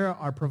my care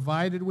are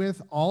provided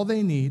with all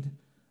they need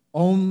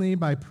only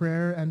by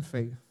prayer and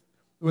faith,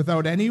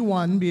 without any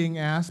one being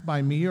asked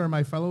by me or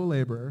my fellow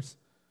laborers,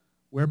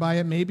 whereby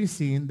it may be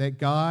seen that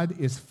God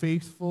is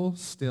faithful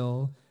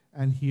still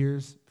and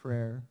hears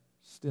prayer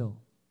still.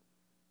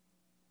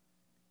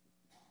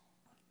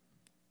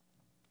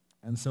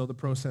 And so the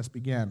process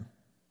began.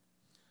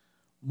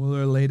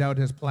 Muller laid out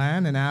his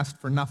plan and asked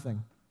for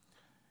nothing.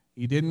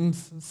 He didn't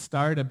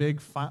start a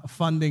big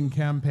funding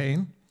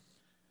campaign.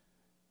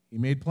 He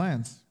made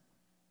plans.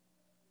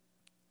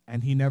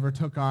 And he never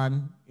took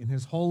on, in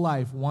his whole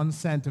life, 1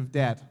 cent of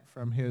debt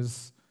from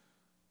his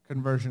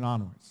conversion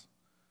onwards.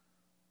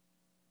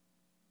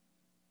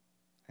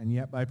 And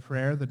yet by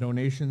prayer, the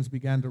donations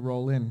began to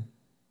roll in.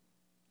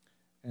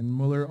 And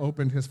Muller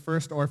opened his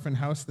first orphan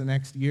house the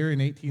next year in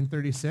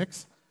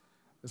 1836.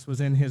 This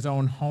was in his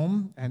own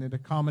home, and it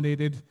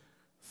accommodated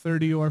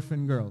 30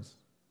 orphan girls.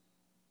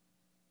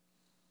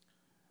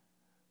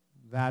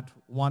 That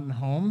one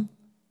home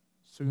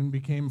soon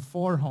became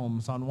 4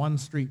 homes on one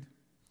street,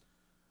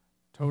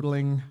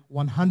 totaling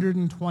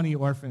 120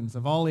 orphans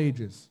of all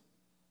ages.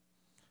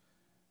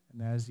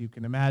 And as you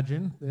can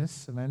imagine,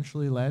 this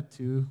eventually led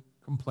to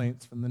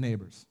complaints from the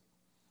neighbors.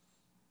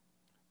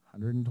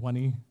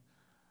 120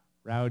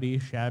 rowdy,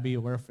 shabby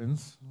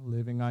orphans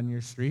living on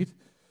your street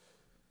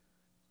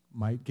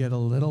might get a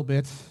little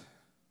bit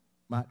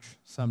much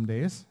some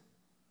days,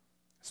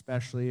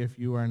 especially if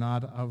you are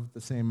not of the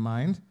same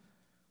mind.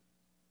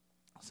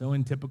 So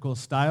in typical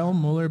style,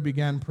 Muller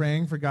began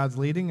praying for God's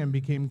leading and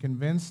became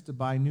convinced to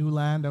buy new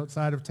land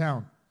outside of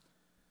town.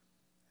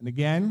 And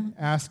again,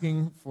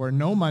 asking for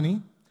no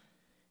money,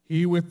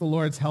 he, with the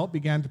Lord's help,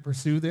 began to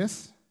pursue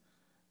this.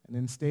 And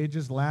in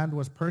stages, land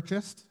was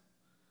purchased,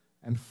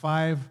 and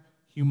 5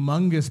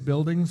 humongous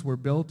buildings were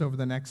built over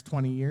the next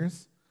 20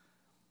 years.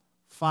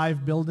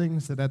 5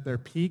 buildings that at their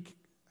peak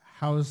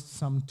housed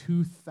some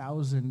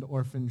 2,000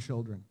 orphan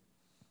children,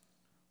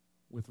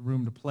 with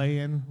room to play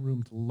in,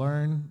 room to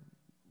learn,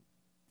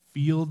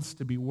 fields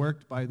to be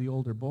worked by the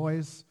older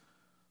boys,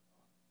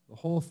 the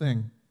whole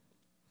thing.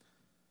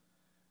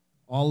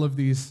 All of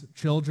these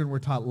children were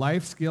taught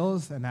life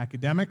skills and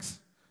academics.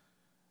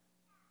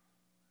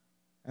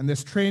 And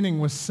this training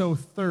was so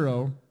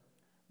thorough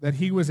that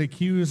he was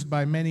accused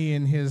by many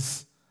in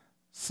his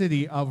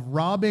city of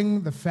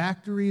robbing the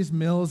factories,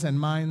 mills, and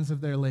mines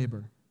of their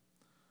labor.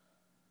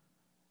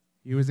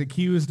 He was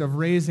accused of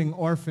raising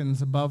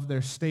orphans above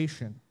their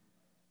station.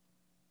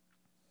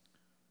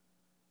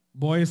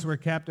 Boys were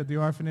kept at the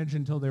orphanage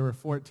until they were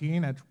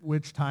 14, at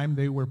which time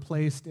they were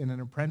placed in an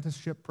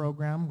apprenticeship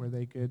program where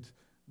they could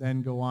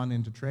then go on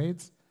into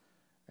trades.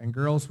 And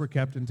girls were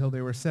kept until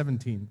they were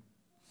 17.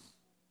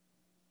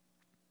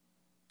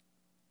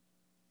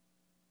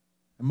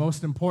 And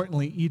most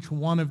importantly, each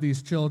one of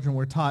these children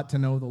were taught to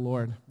know the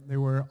Lord. They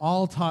were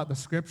all taught the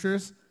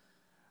Scriptures,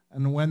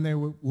 and when they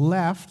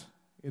left,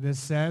 it is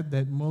said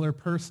that Muller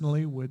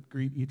personally would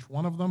greet each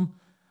one of them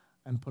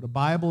and put a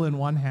Bible in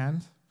one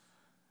hand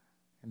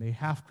and a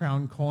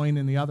half-crown coin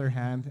in the other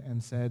hand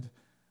and said,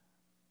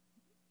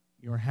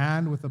 "Your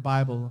hand with the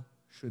Bible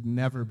should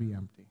never be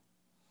empty."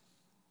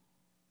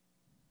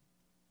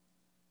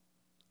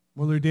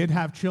 Muller did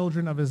have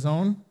children of his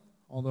own,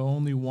 although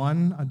only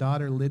one, a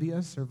daughter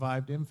Lydia,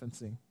 survived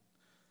infancy.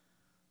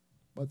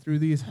 But through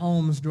these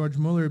homes, George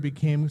Muller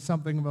became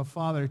something of a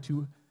father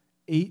to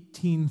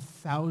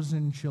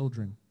 18,000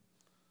 children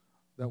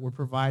that were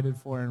provided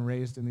for and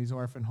raised in these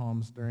orphan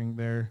homes during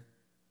their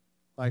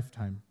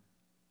lifetime.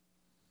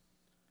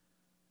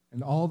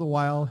 And all the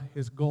while,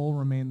 his goal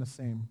remained the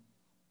same.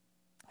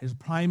 His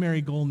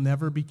primary goal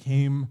never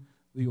became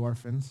the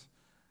orphans,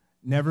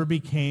 never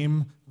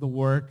became the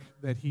work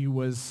that he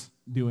was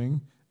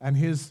doing, and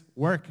his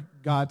work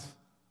got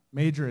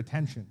major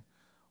attention.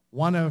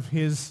 One of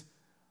his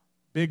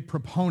big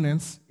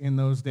proponents in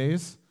those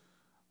days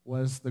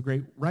was the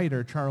great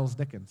writer Charles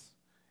Dickens.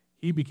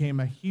 He became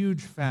a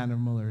huge fan of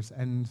Muller's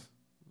and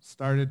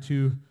started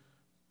to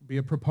be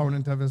a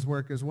proponent of his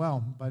work as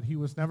well, but he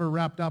was never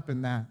wrapped up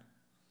in that.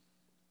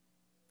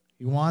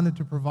 He wanted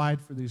to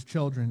provide for these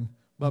children,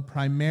 but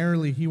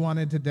primarily he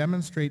wanted to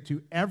demonstrate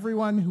to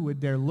everyone who would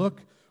dare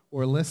look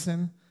or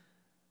listen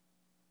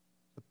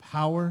the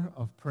power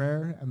of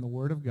prayer and the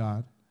Word of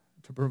God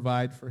to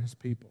provide for his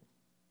people.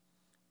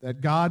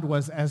 That God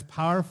was as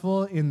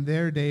powerful in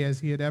their day as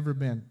he had ever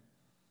been.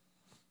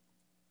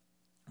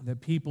 That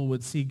people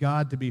would see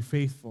God to be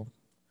faithful,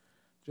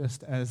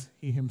 just as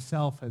he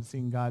himself had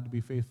seen God to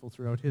be faithful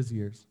throughout his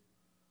years.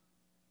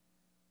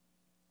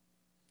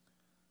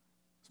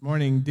 This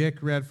morning, Dick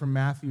read from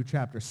Matthew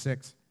chapter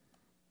 6,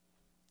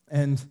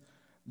 and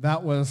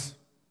that was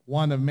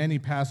one of many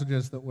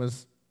passages that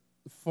was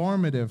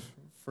formative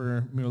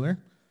for Muller.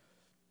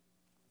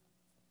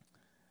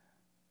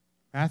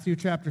 Matthew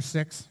chapter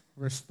 6,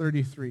 verse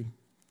 33.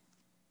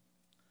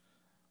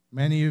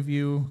 Many of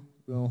you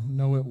will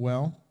know it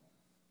well.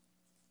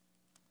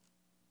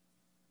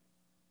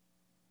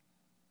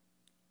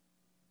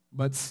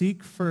 But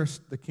seek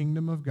first the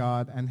kingdom of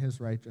God and his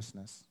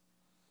righteousness,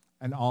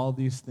 and all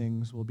these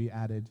things will be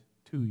added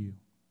to you.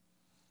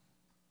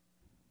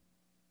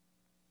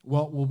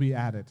 What will be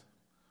added?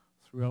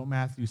 Throughout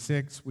Matthew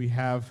 6, we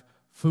have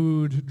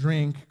food,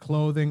 drink,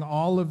 clothing,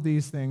 all of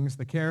these things,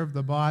 the care of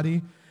the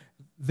body.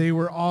 They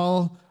were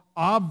all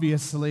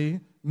obviously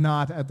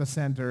not at the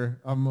center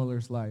of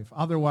Muller's life.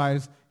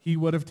 Otherwise, he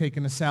would have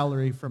taken a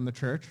salary from the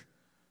church.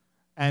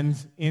 And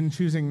in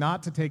choosing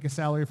not to take a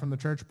salary from the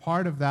church,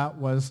 part of that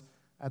was,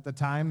 at the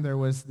time, there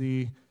was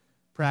the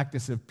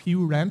practice of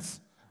pew rents,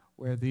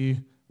 where the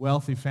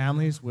wealthy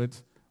families would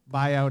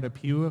buy out a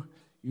pew,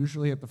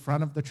 usually at the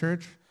front of the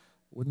church.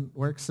 Wouldn't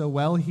work so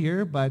well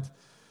here, but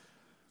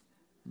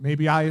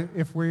maybe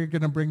if we're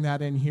going to bring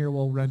that in here,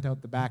 we'll rent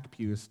out the back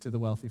pews to the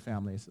wealthy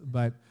families.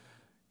 But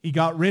he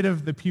got rid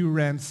of the pew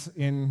rents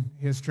in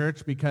his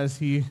church because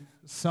he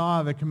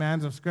saw the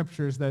commands of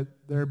scriptures that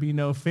there be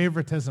no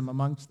favoritism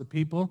amongst the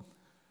people.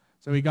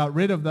 So he got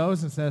rid of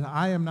those and said,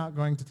 I am not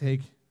going to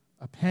take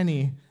a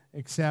penny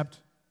except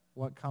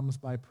what comes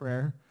by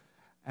prayer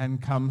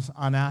and comes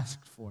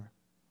unasked for.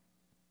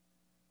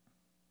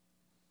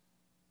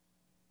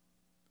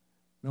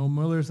 No,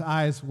 Muller's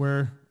eyes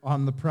were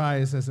on the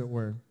prize, as it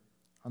were,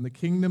 on the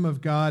kingdom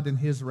of God and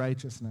his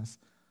righteousness.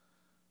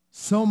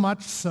 So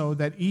much so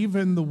that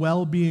even the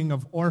well-being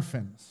of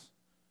orphans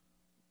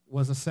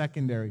was a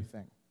secondary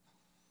thing.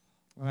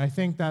 And I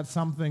think that's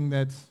something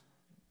that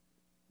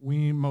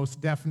we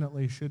most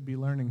definitely should be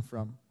learning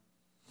from.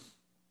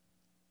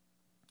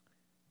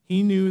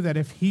 He knew that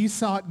if he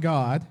sought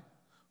God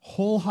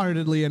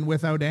wholeheartedly and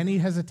without any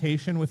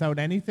hesitation, without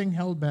anything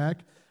held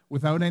back,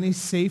 without any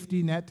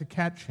safety net to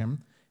catch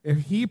him,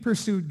 if he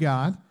pursued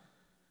God,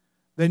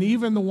 then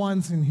even the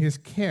ones in his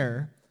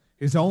care,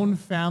 his own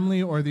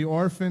family or the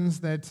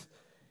orphans that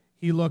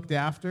he looked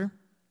after,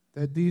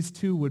 that these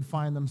too would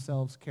find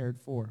themselves cared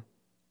for.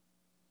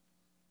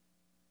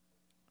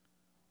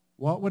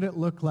 What would it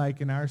look like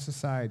in our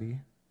society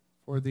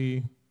for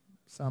the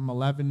some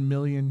 11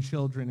 million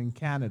children in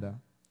Canada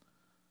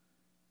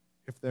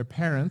if their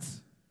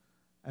parents,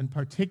 and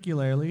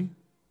particularly,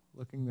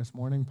 looking this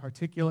morning,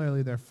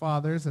 particularly their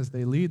fathers as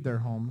they lead their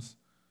homes,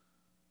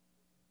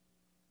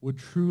 would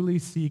truly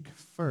seek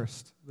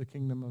first the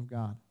kingdom of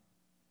God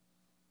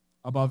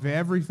above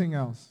everything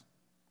else?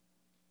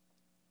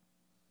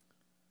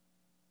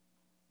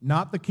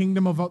 Not the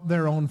kingdom of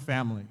their own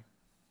family.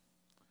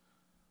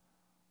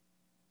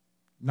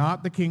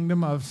 Not the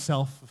kingdom of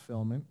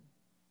self-fulfillment.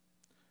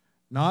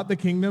 Not the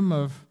kingdom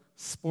of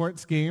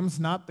sports games.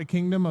 Not the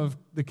kingdom of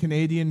the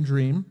Canadian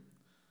dream.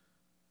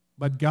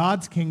 But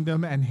God's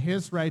kingdom and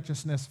his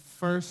righteousness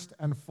first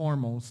and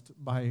foremost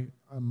by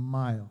a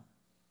mile.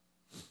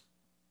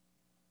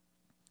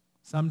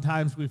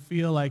 Sometimes we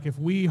feel like if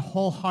we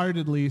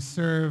wholeheartedly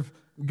serve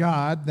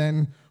God,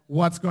 then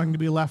what's going to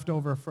be left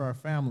over for our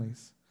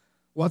families?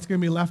 What's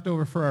going to be left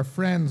over for our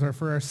friends or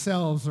for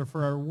ourselves or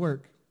for our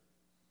work?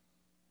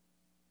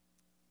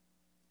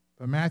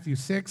 But Matthew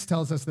 6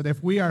 tells us that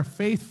if we are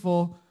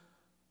faithful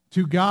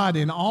to God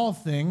in all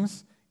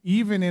things,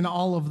 even in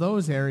all of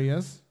those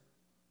areas,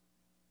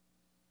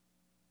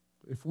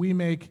 if we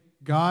make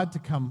God to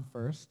come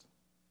first,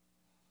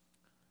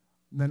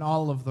 then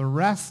all of the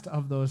rest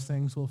of those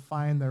things will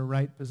find their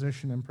right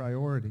position and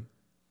priority.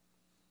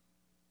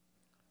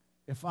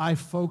 If I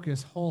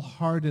focus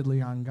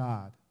wholeheartedly on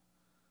God,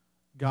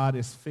 God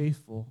is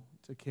faithful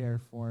to care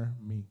for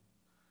me.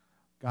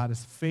 God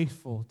is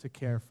faithful to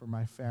care for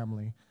my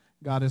family.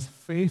 God is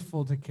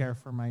faithful to care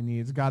for my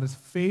needs. God is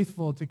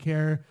faithful to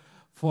care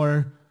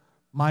for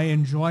my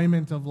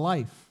enjoyment of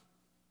life.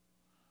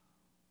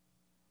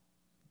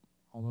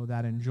 Although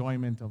that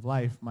enjoyment of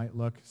life might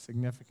look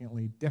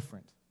significantly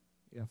different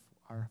if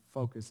our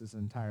focus is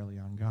entirely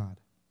on God.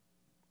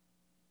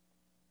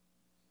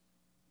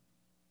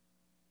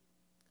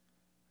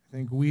 I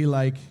think we,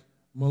 like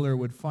Muller,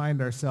 would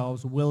find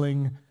ourselves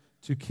willing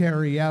to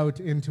carry out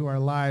into our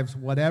lives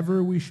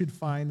whatever we should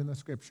find in the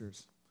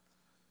Scriptures.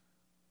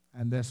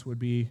 And this would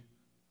be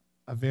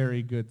a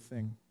very good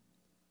thing.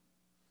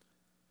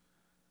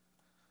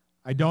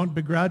 I don't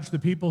begrudge the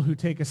people who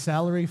take a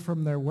salary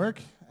from their work,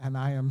 and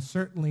I am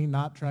certainly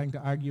not trying to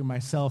argue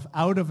myself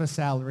out of a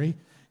salary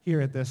here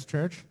at this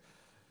church.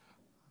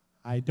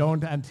 I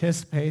don't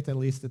anticipate, at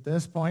least at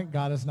this point,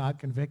 God has not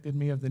convicted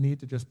me of the need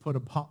to just put a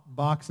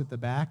box at the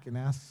back and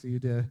ask you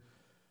to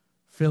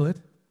fill it.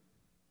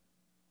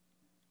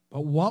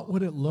 But what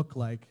would it look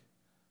like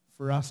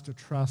for us to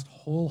trust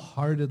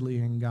wholeheartedly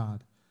in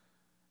God,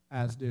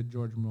 as did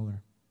George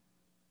Muller?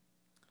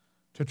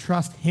 To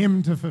trust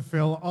him to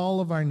fulfill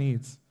all of our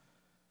needs.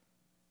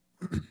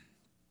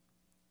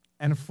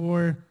 And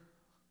for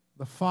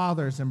the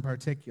fathers in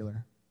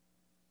particular,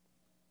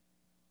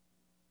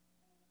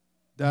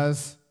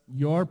 does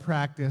your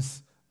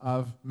practice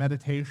of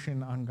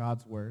meditation on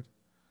God's word,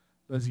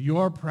 does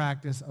your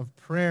practice of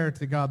prayer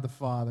to God the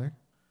Father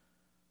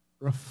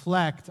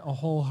reflect a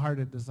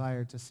wholehearted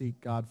desire to seek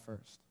God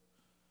first?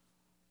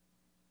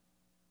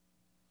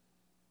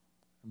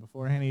 And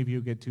before any of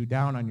you get too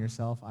down on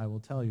yourself, I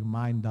will tell you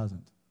mine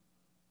doesn't.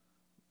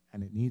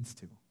 And it needs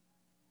to.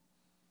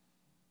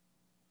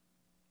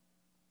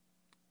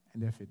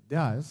 And if it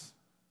does,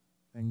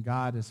 then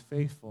God is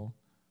faithful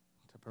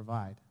to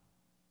provide.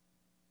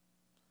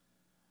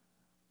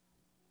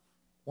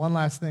 One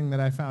last thing that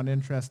I found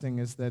interesting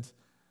is that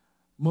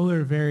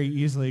Muller very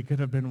easily could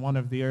have been one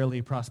of the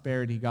early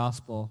prosperity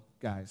gospel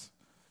guys.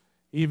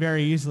 He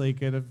very easily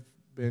could have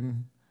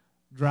been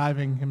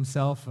driving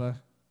himself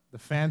the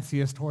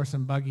fanciest horse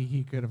and buggy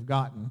he could have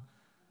gotten,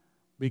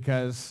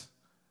 because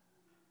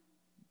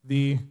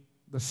the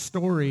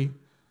story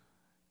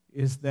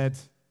is that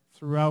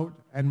throughout,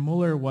 and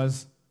Muller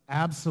was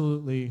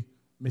absolutely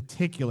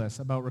meticulous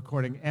about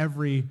recording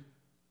every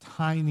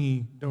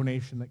tiny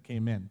donation that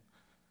came in.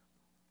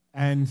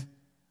 And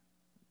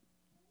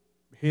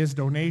his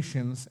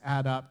donations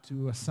add up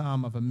to a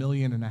sum of £1.5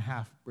 million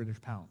British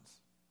pounds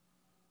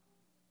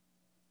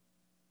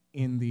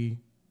in the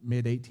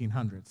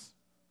mid-1800s,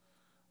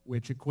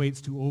 which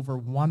equates to over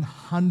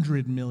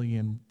 100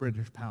 million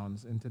British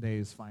pounds in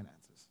today's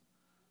finances.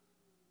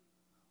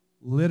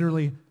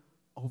 Literally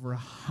over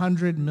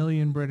 100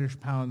 million British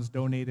pounds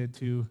donated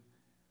to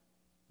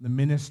the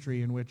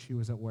ministry in which he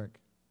was at work.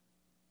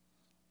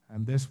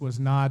 And this was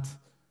not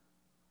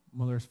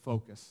Muller's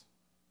focus.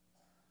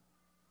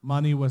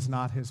 Money was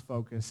not his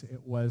focus. It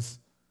was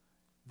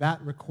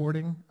that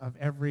recording of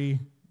every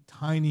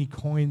tiny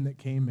coin that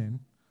came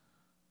in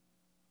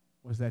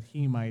was that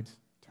he might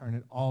turn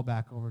it all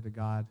back over to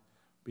God,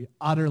 be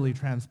utterly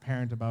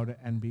transparent about it,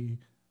 and be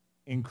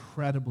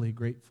incredibly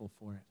grateful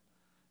for it.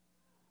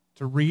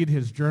 To read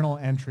his journal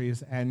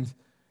entries, and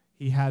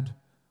he had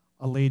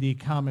a lady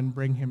come and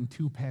bring him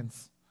 2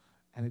 pence,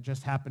 and it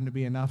just happened to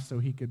be enough so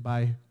he could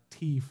buy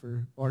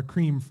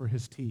cream for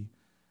his tea.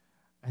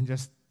 And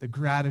just the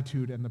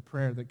gratitude and the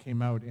prayer that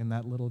came out in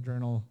that little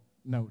journal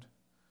note.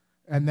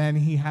 And then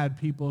he had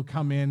people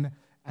come in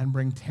and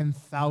bring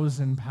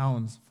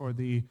 £10,000 for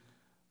the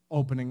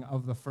opening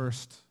of the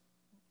first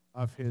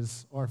of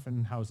his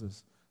orphan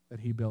houses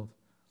that he built.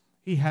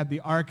 He had the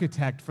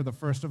architect for the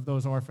first of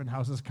those orphan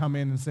houses come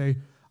in and say,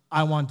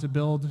 I want to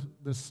build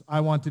this,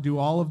 I want to do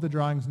all of the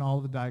drawings and all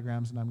of the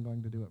diagrams, and I'm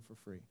going to do it for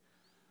free.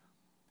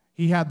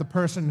 He had the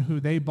person who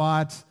they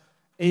bought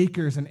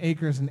acres and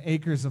acres and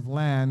acres of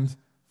land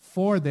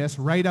for this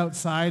right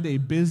outside a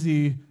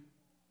busy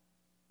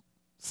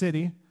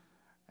city,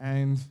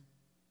 and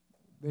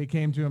they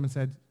came to him and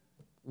said,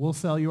 we'll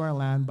sell you our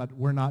land, but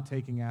we're not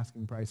taking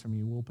asking price from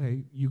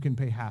you. You can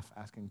pay half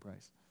asking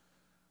price.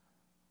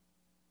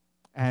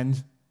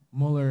 And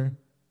Muller,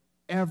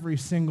 every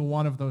single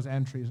one of those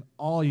entries,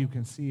 all you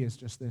can see is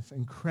just this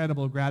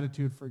incredible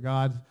gratitude for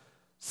God,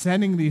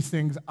 sending these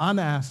things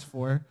unasked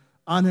for,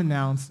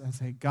 unannounced, and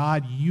say,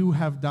 God, you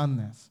have done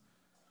this.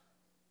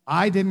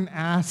 I didn't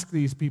ask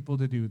these people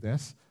to do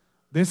this.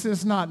 This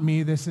is not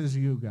me, this is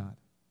you, God.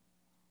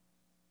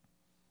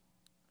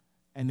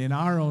 And in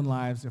our own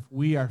lives, if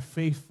we are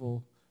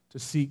faithful to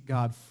seek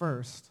God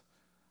first,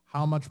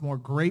 how much more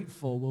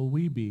grateful will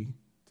we be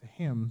to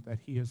him that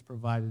he has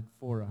provided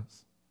for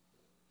us?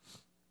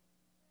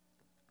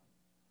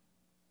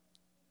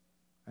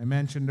 I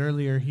mentioned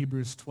earlier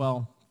Hebrews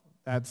 12,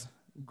 that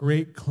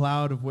great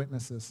cloud of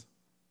witnesses.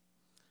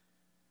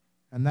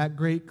 And that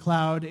great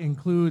cloud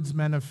includes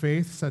men of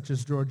faith such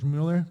as George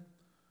Muller,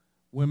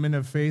 women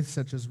of faith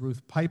such as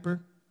Ruth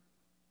Piper.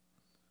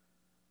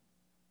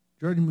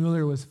 George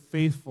Muller was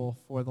faithful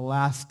for the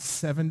last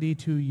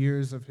 72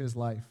 years of his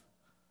life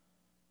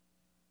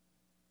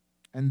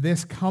And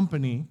this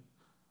company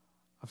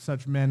of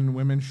such men and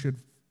women should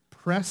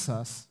press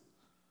us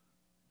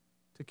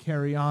to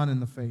carry on in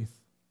the faith,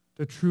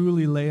 to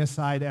truly lay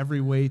aside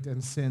every weight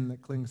and sin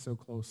that clings so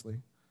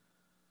closely.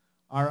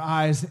 Our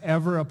eyes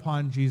ever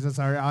upon Jesus,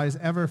 our eyes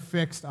ever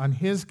fixed on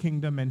his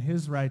kingdom and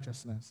his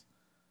righteousness.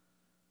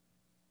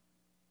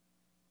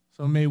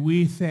 So may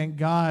we thank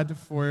God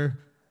for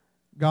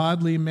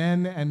godly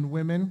men and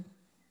women,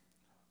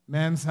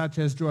 men such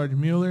as George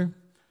Muller,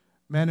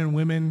 men and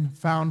women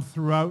found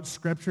throughout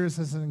scriptures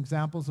as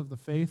examples of the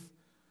faith,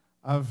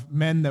 of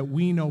men that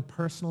we know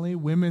personally,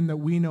 women that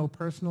we know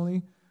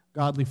personally,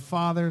 godly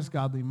fathers,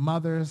 godly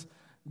mothers,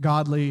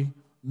 godly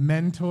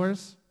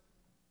mentors.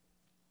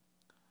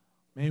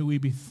 May we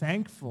be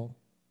thankful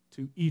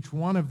to each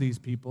one of these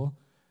people,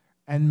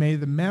 and may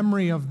the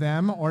memory of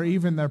them or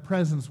even their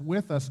presence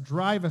with us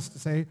drive us to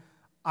say,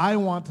 I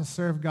want to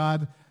serve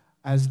God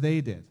as they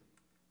did.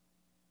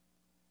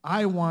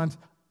 I want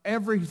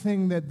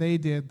everything that they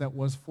did that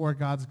was for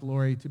God's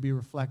glory to be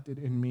reflected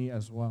in me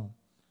as well.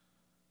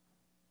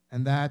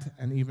 And that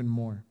and even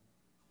more.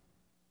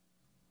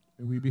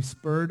 May we be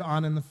spurred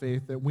on in the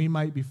faith that we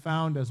might be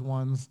found as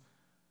ones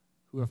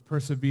who have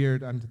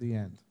persevered unto the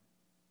end.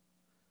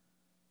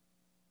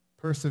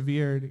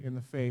 Persevered in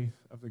the faith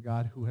of the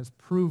God who has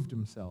proved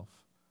himself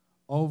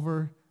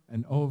over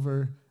and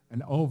over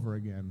and over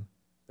again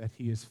that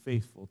he is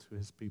faithful to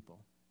his people.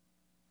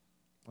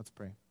 Let's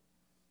pray.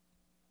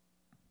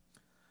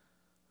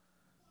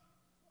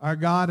 Our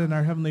God and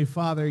our Heavenly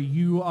Father,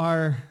 you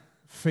are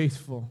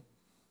faithful.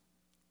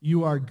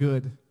 You are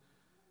good.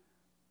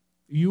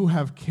 You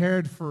have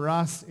cared for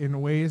us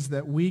in ways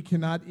that we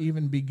cannot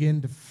even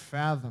begin to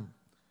fathom.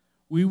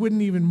 We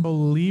wouldn't even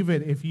believe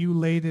it if you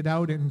laid it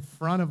out in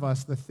front of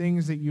us, the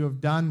things that you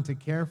have done to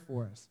care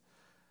for us.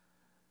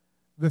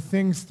 The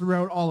things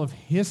throughout all of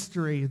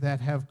history that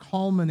have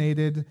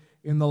culminated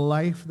in the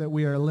life that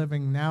we are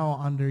living now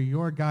under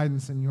your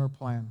guidance and your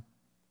plan.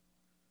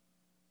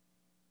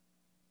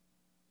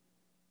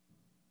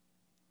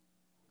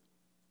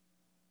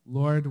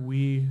 Lord,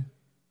 we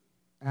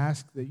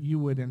ask that you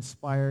would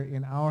inspire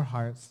in our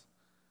hearts,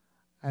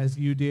 as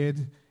you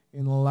did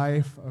in the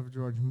life of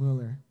George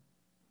Muller,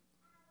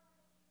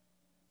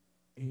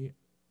 a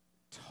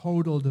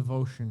total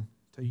devotion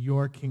to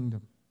your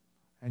kingdom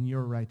and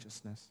your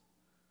righteousness.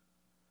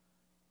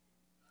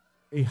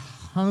 A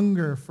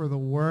hunger for the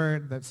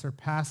word that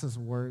surpasses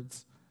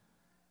words.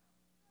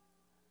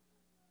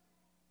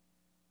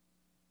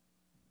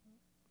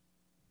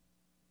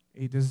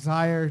 A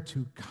desire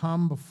to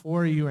come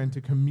before you and to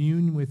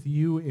commune with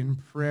you in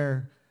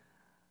prayer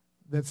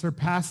that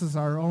surpasses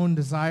our own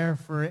desire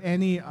for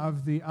any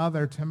of the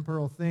other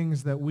temporal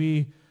things that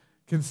we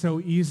can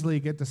so easily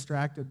get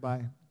distracted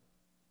by.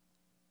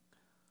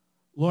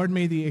 Lord,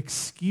 may the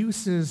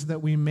excuses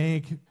that we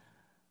make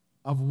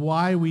of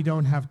why we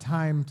don't have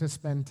time to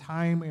spend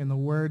time in the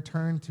Word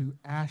turn to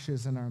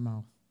ashes in our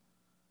mouth.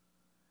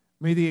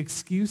 May the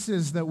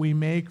excuses that we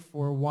make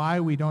for why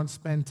we don't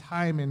spend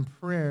time in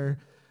prayer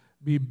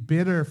be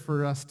bitter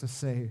for us to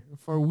say,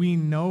 for we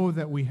know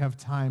that we have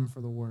time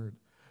for the Word.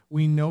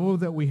 We know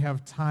that we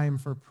have time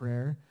for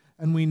prayer,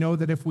 and we know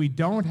that if we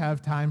don't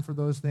have time for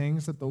those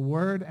things, that the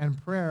Word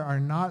and prayer are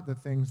not the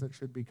things that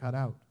should be cut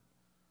out.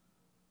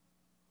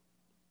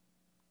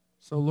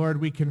 So, Lord,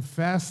 we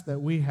confess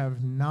that we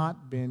have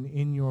not been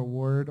in your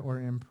word or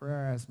in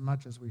prayer as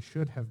much as we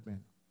should have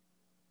been.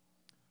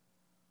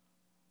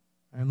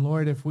 And,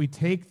 Lord, if we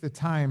take the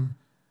time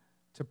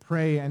to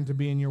pray and to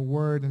be in your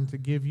word and to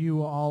give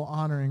you all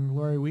honor and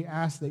glory, we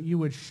ask that you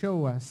would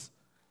show us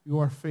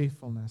your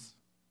faithfulness.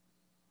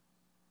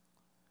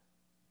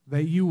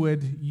 That you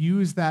would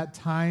use that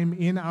time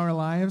in our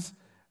lives,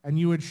 and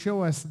you would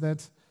show us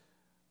that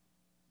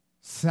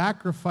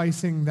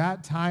sacrificing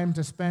that time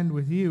to spend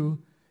with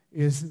you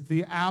is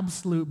the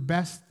absolute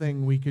best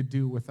thing we could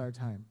do with our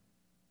time.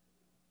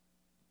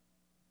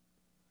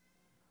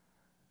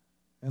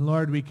 And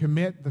Lord, we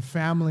commit the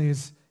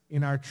families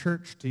in our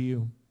church to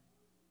you.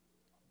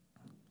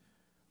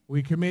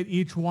 We commit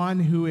each one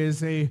who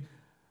is a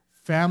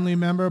family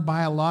member,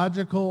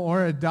 biological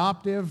or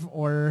adoptive,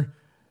 or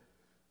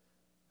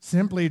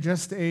simply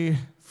just a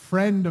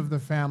friend of the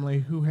family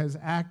who has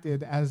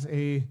acted as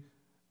a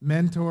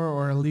mentor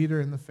or a leader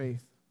in the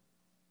faith.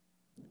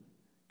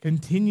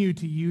 Continue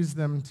to use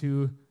them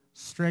to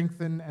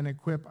strengthen and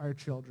equip our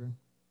children.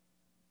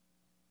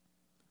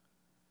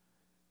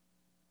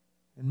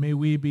 And may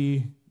we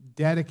be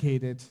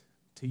dedicated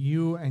to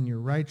you and your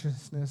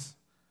righteousness,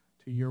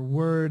 to your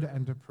word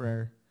and to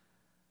prayer,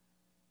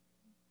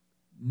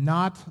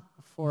 not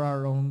for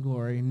our own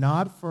glory,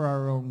 not for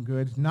our own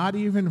good, not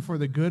even for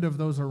the good of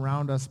those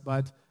around us,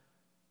 but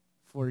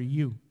for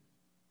you.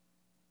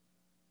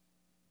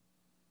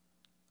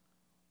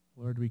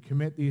 Lord, we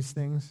commit these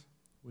things.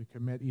 We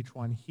commit each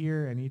one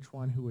here and each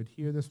one who would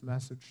hear this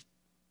message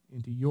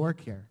into your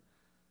care,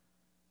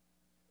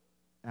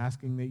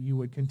 asking that you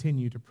would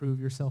continue to prove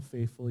yourself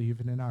faithful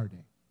even in our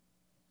day.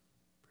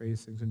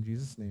 Praise things in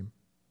Jesus' name.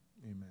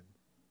 Amen.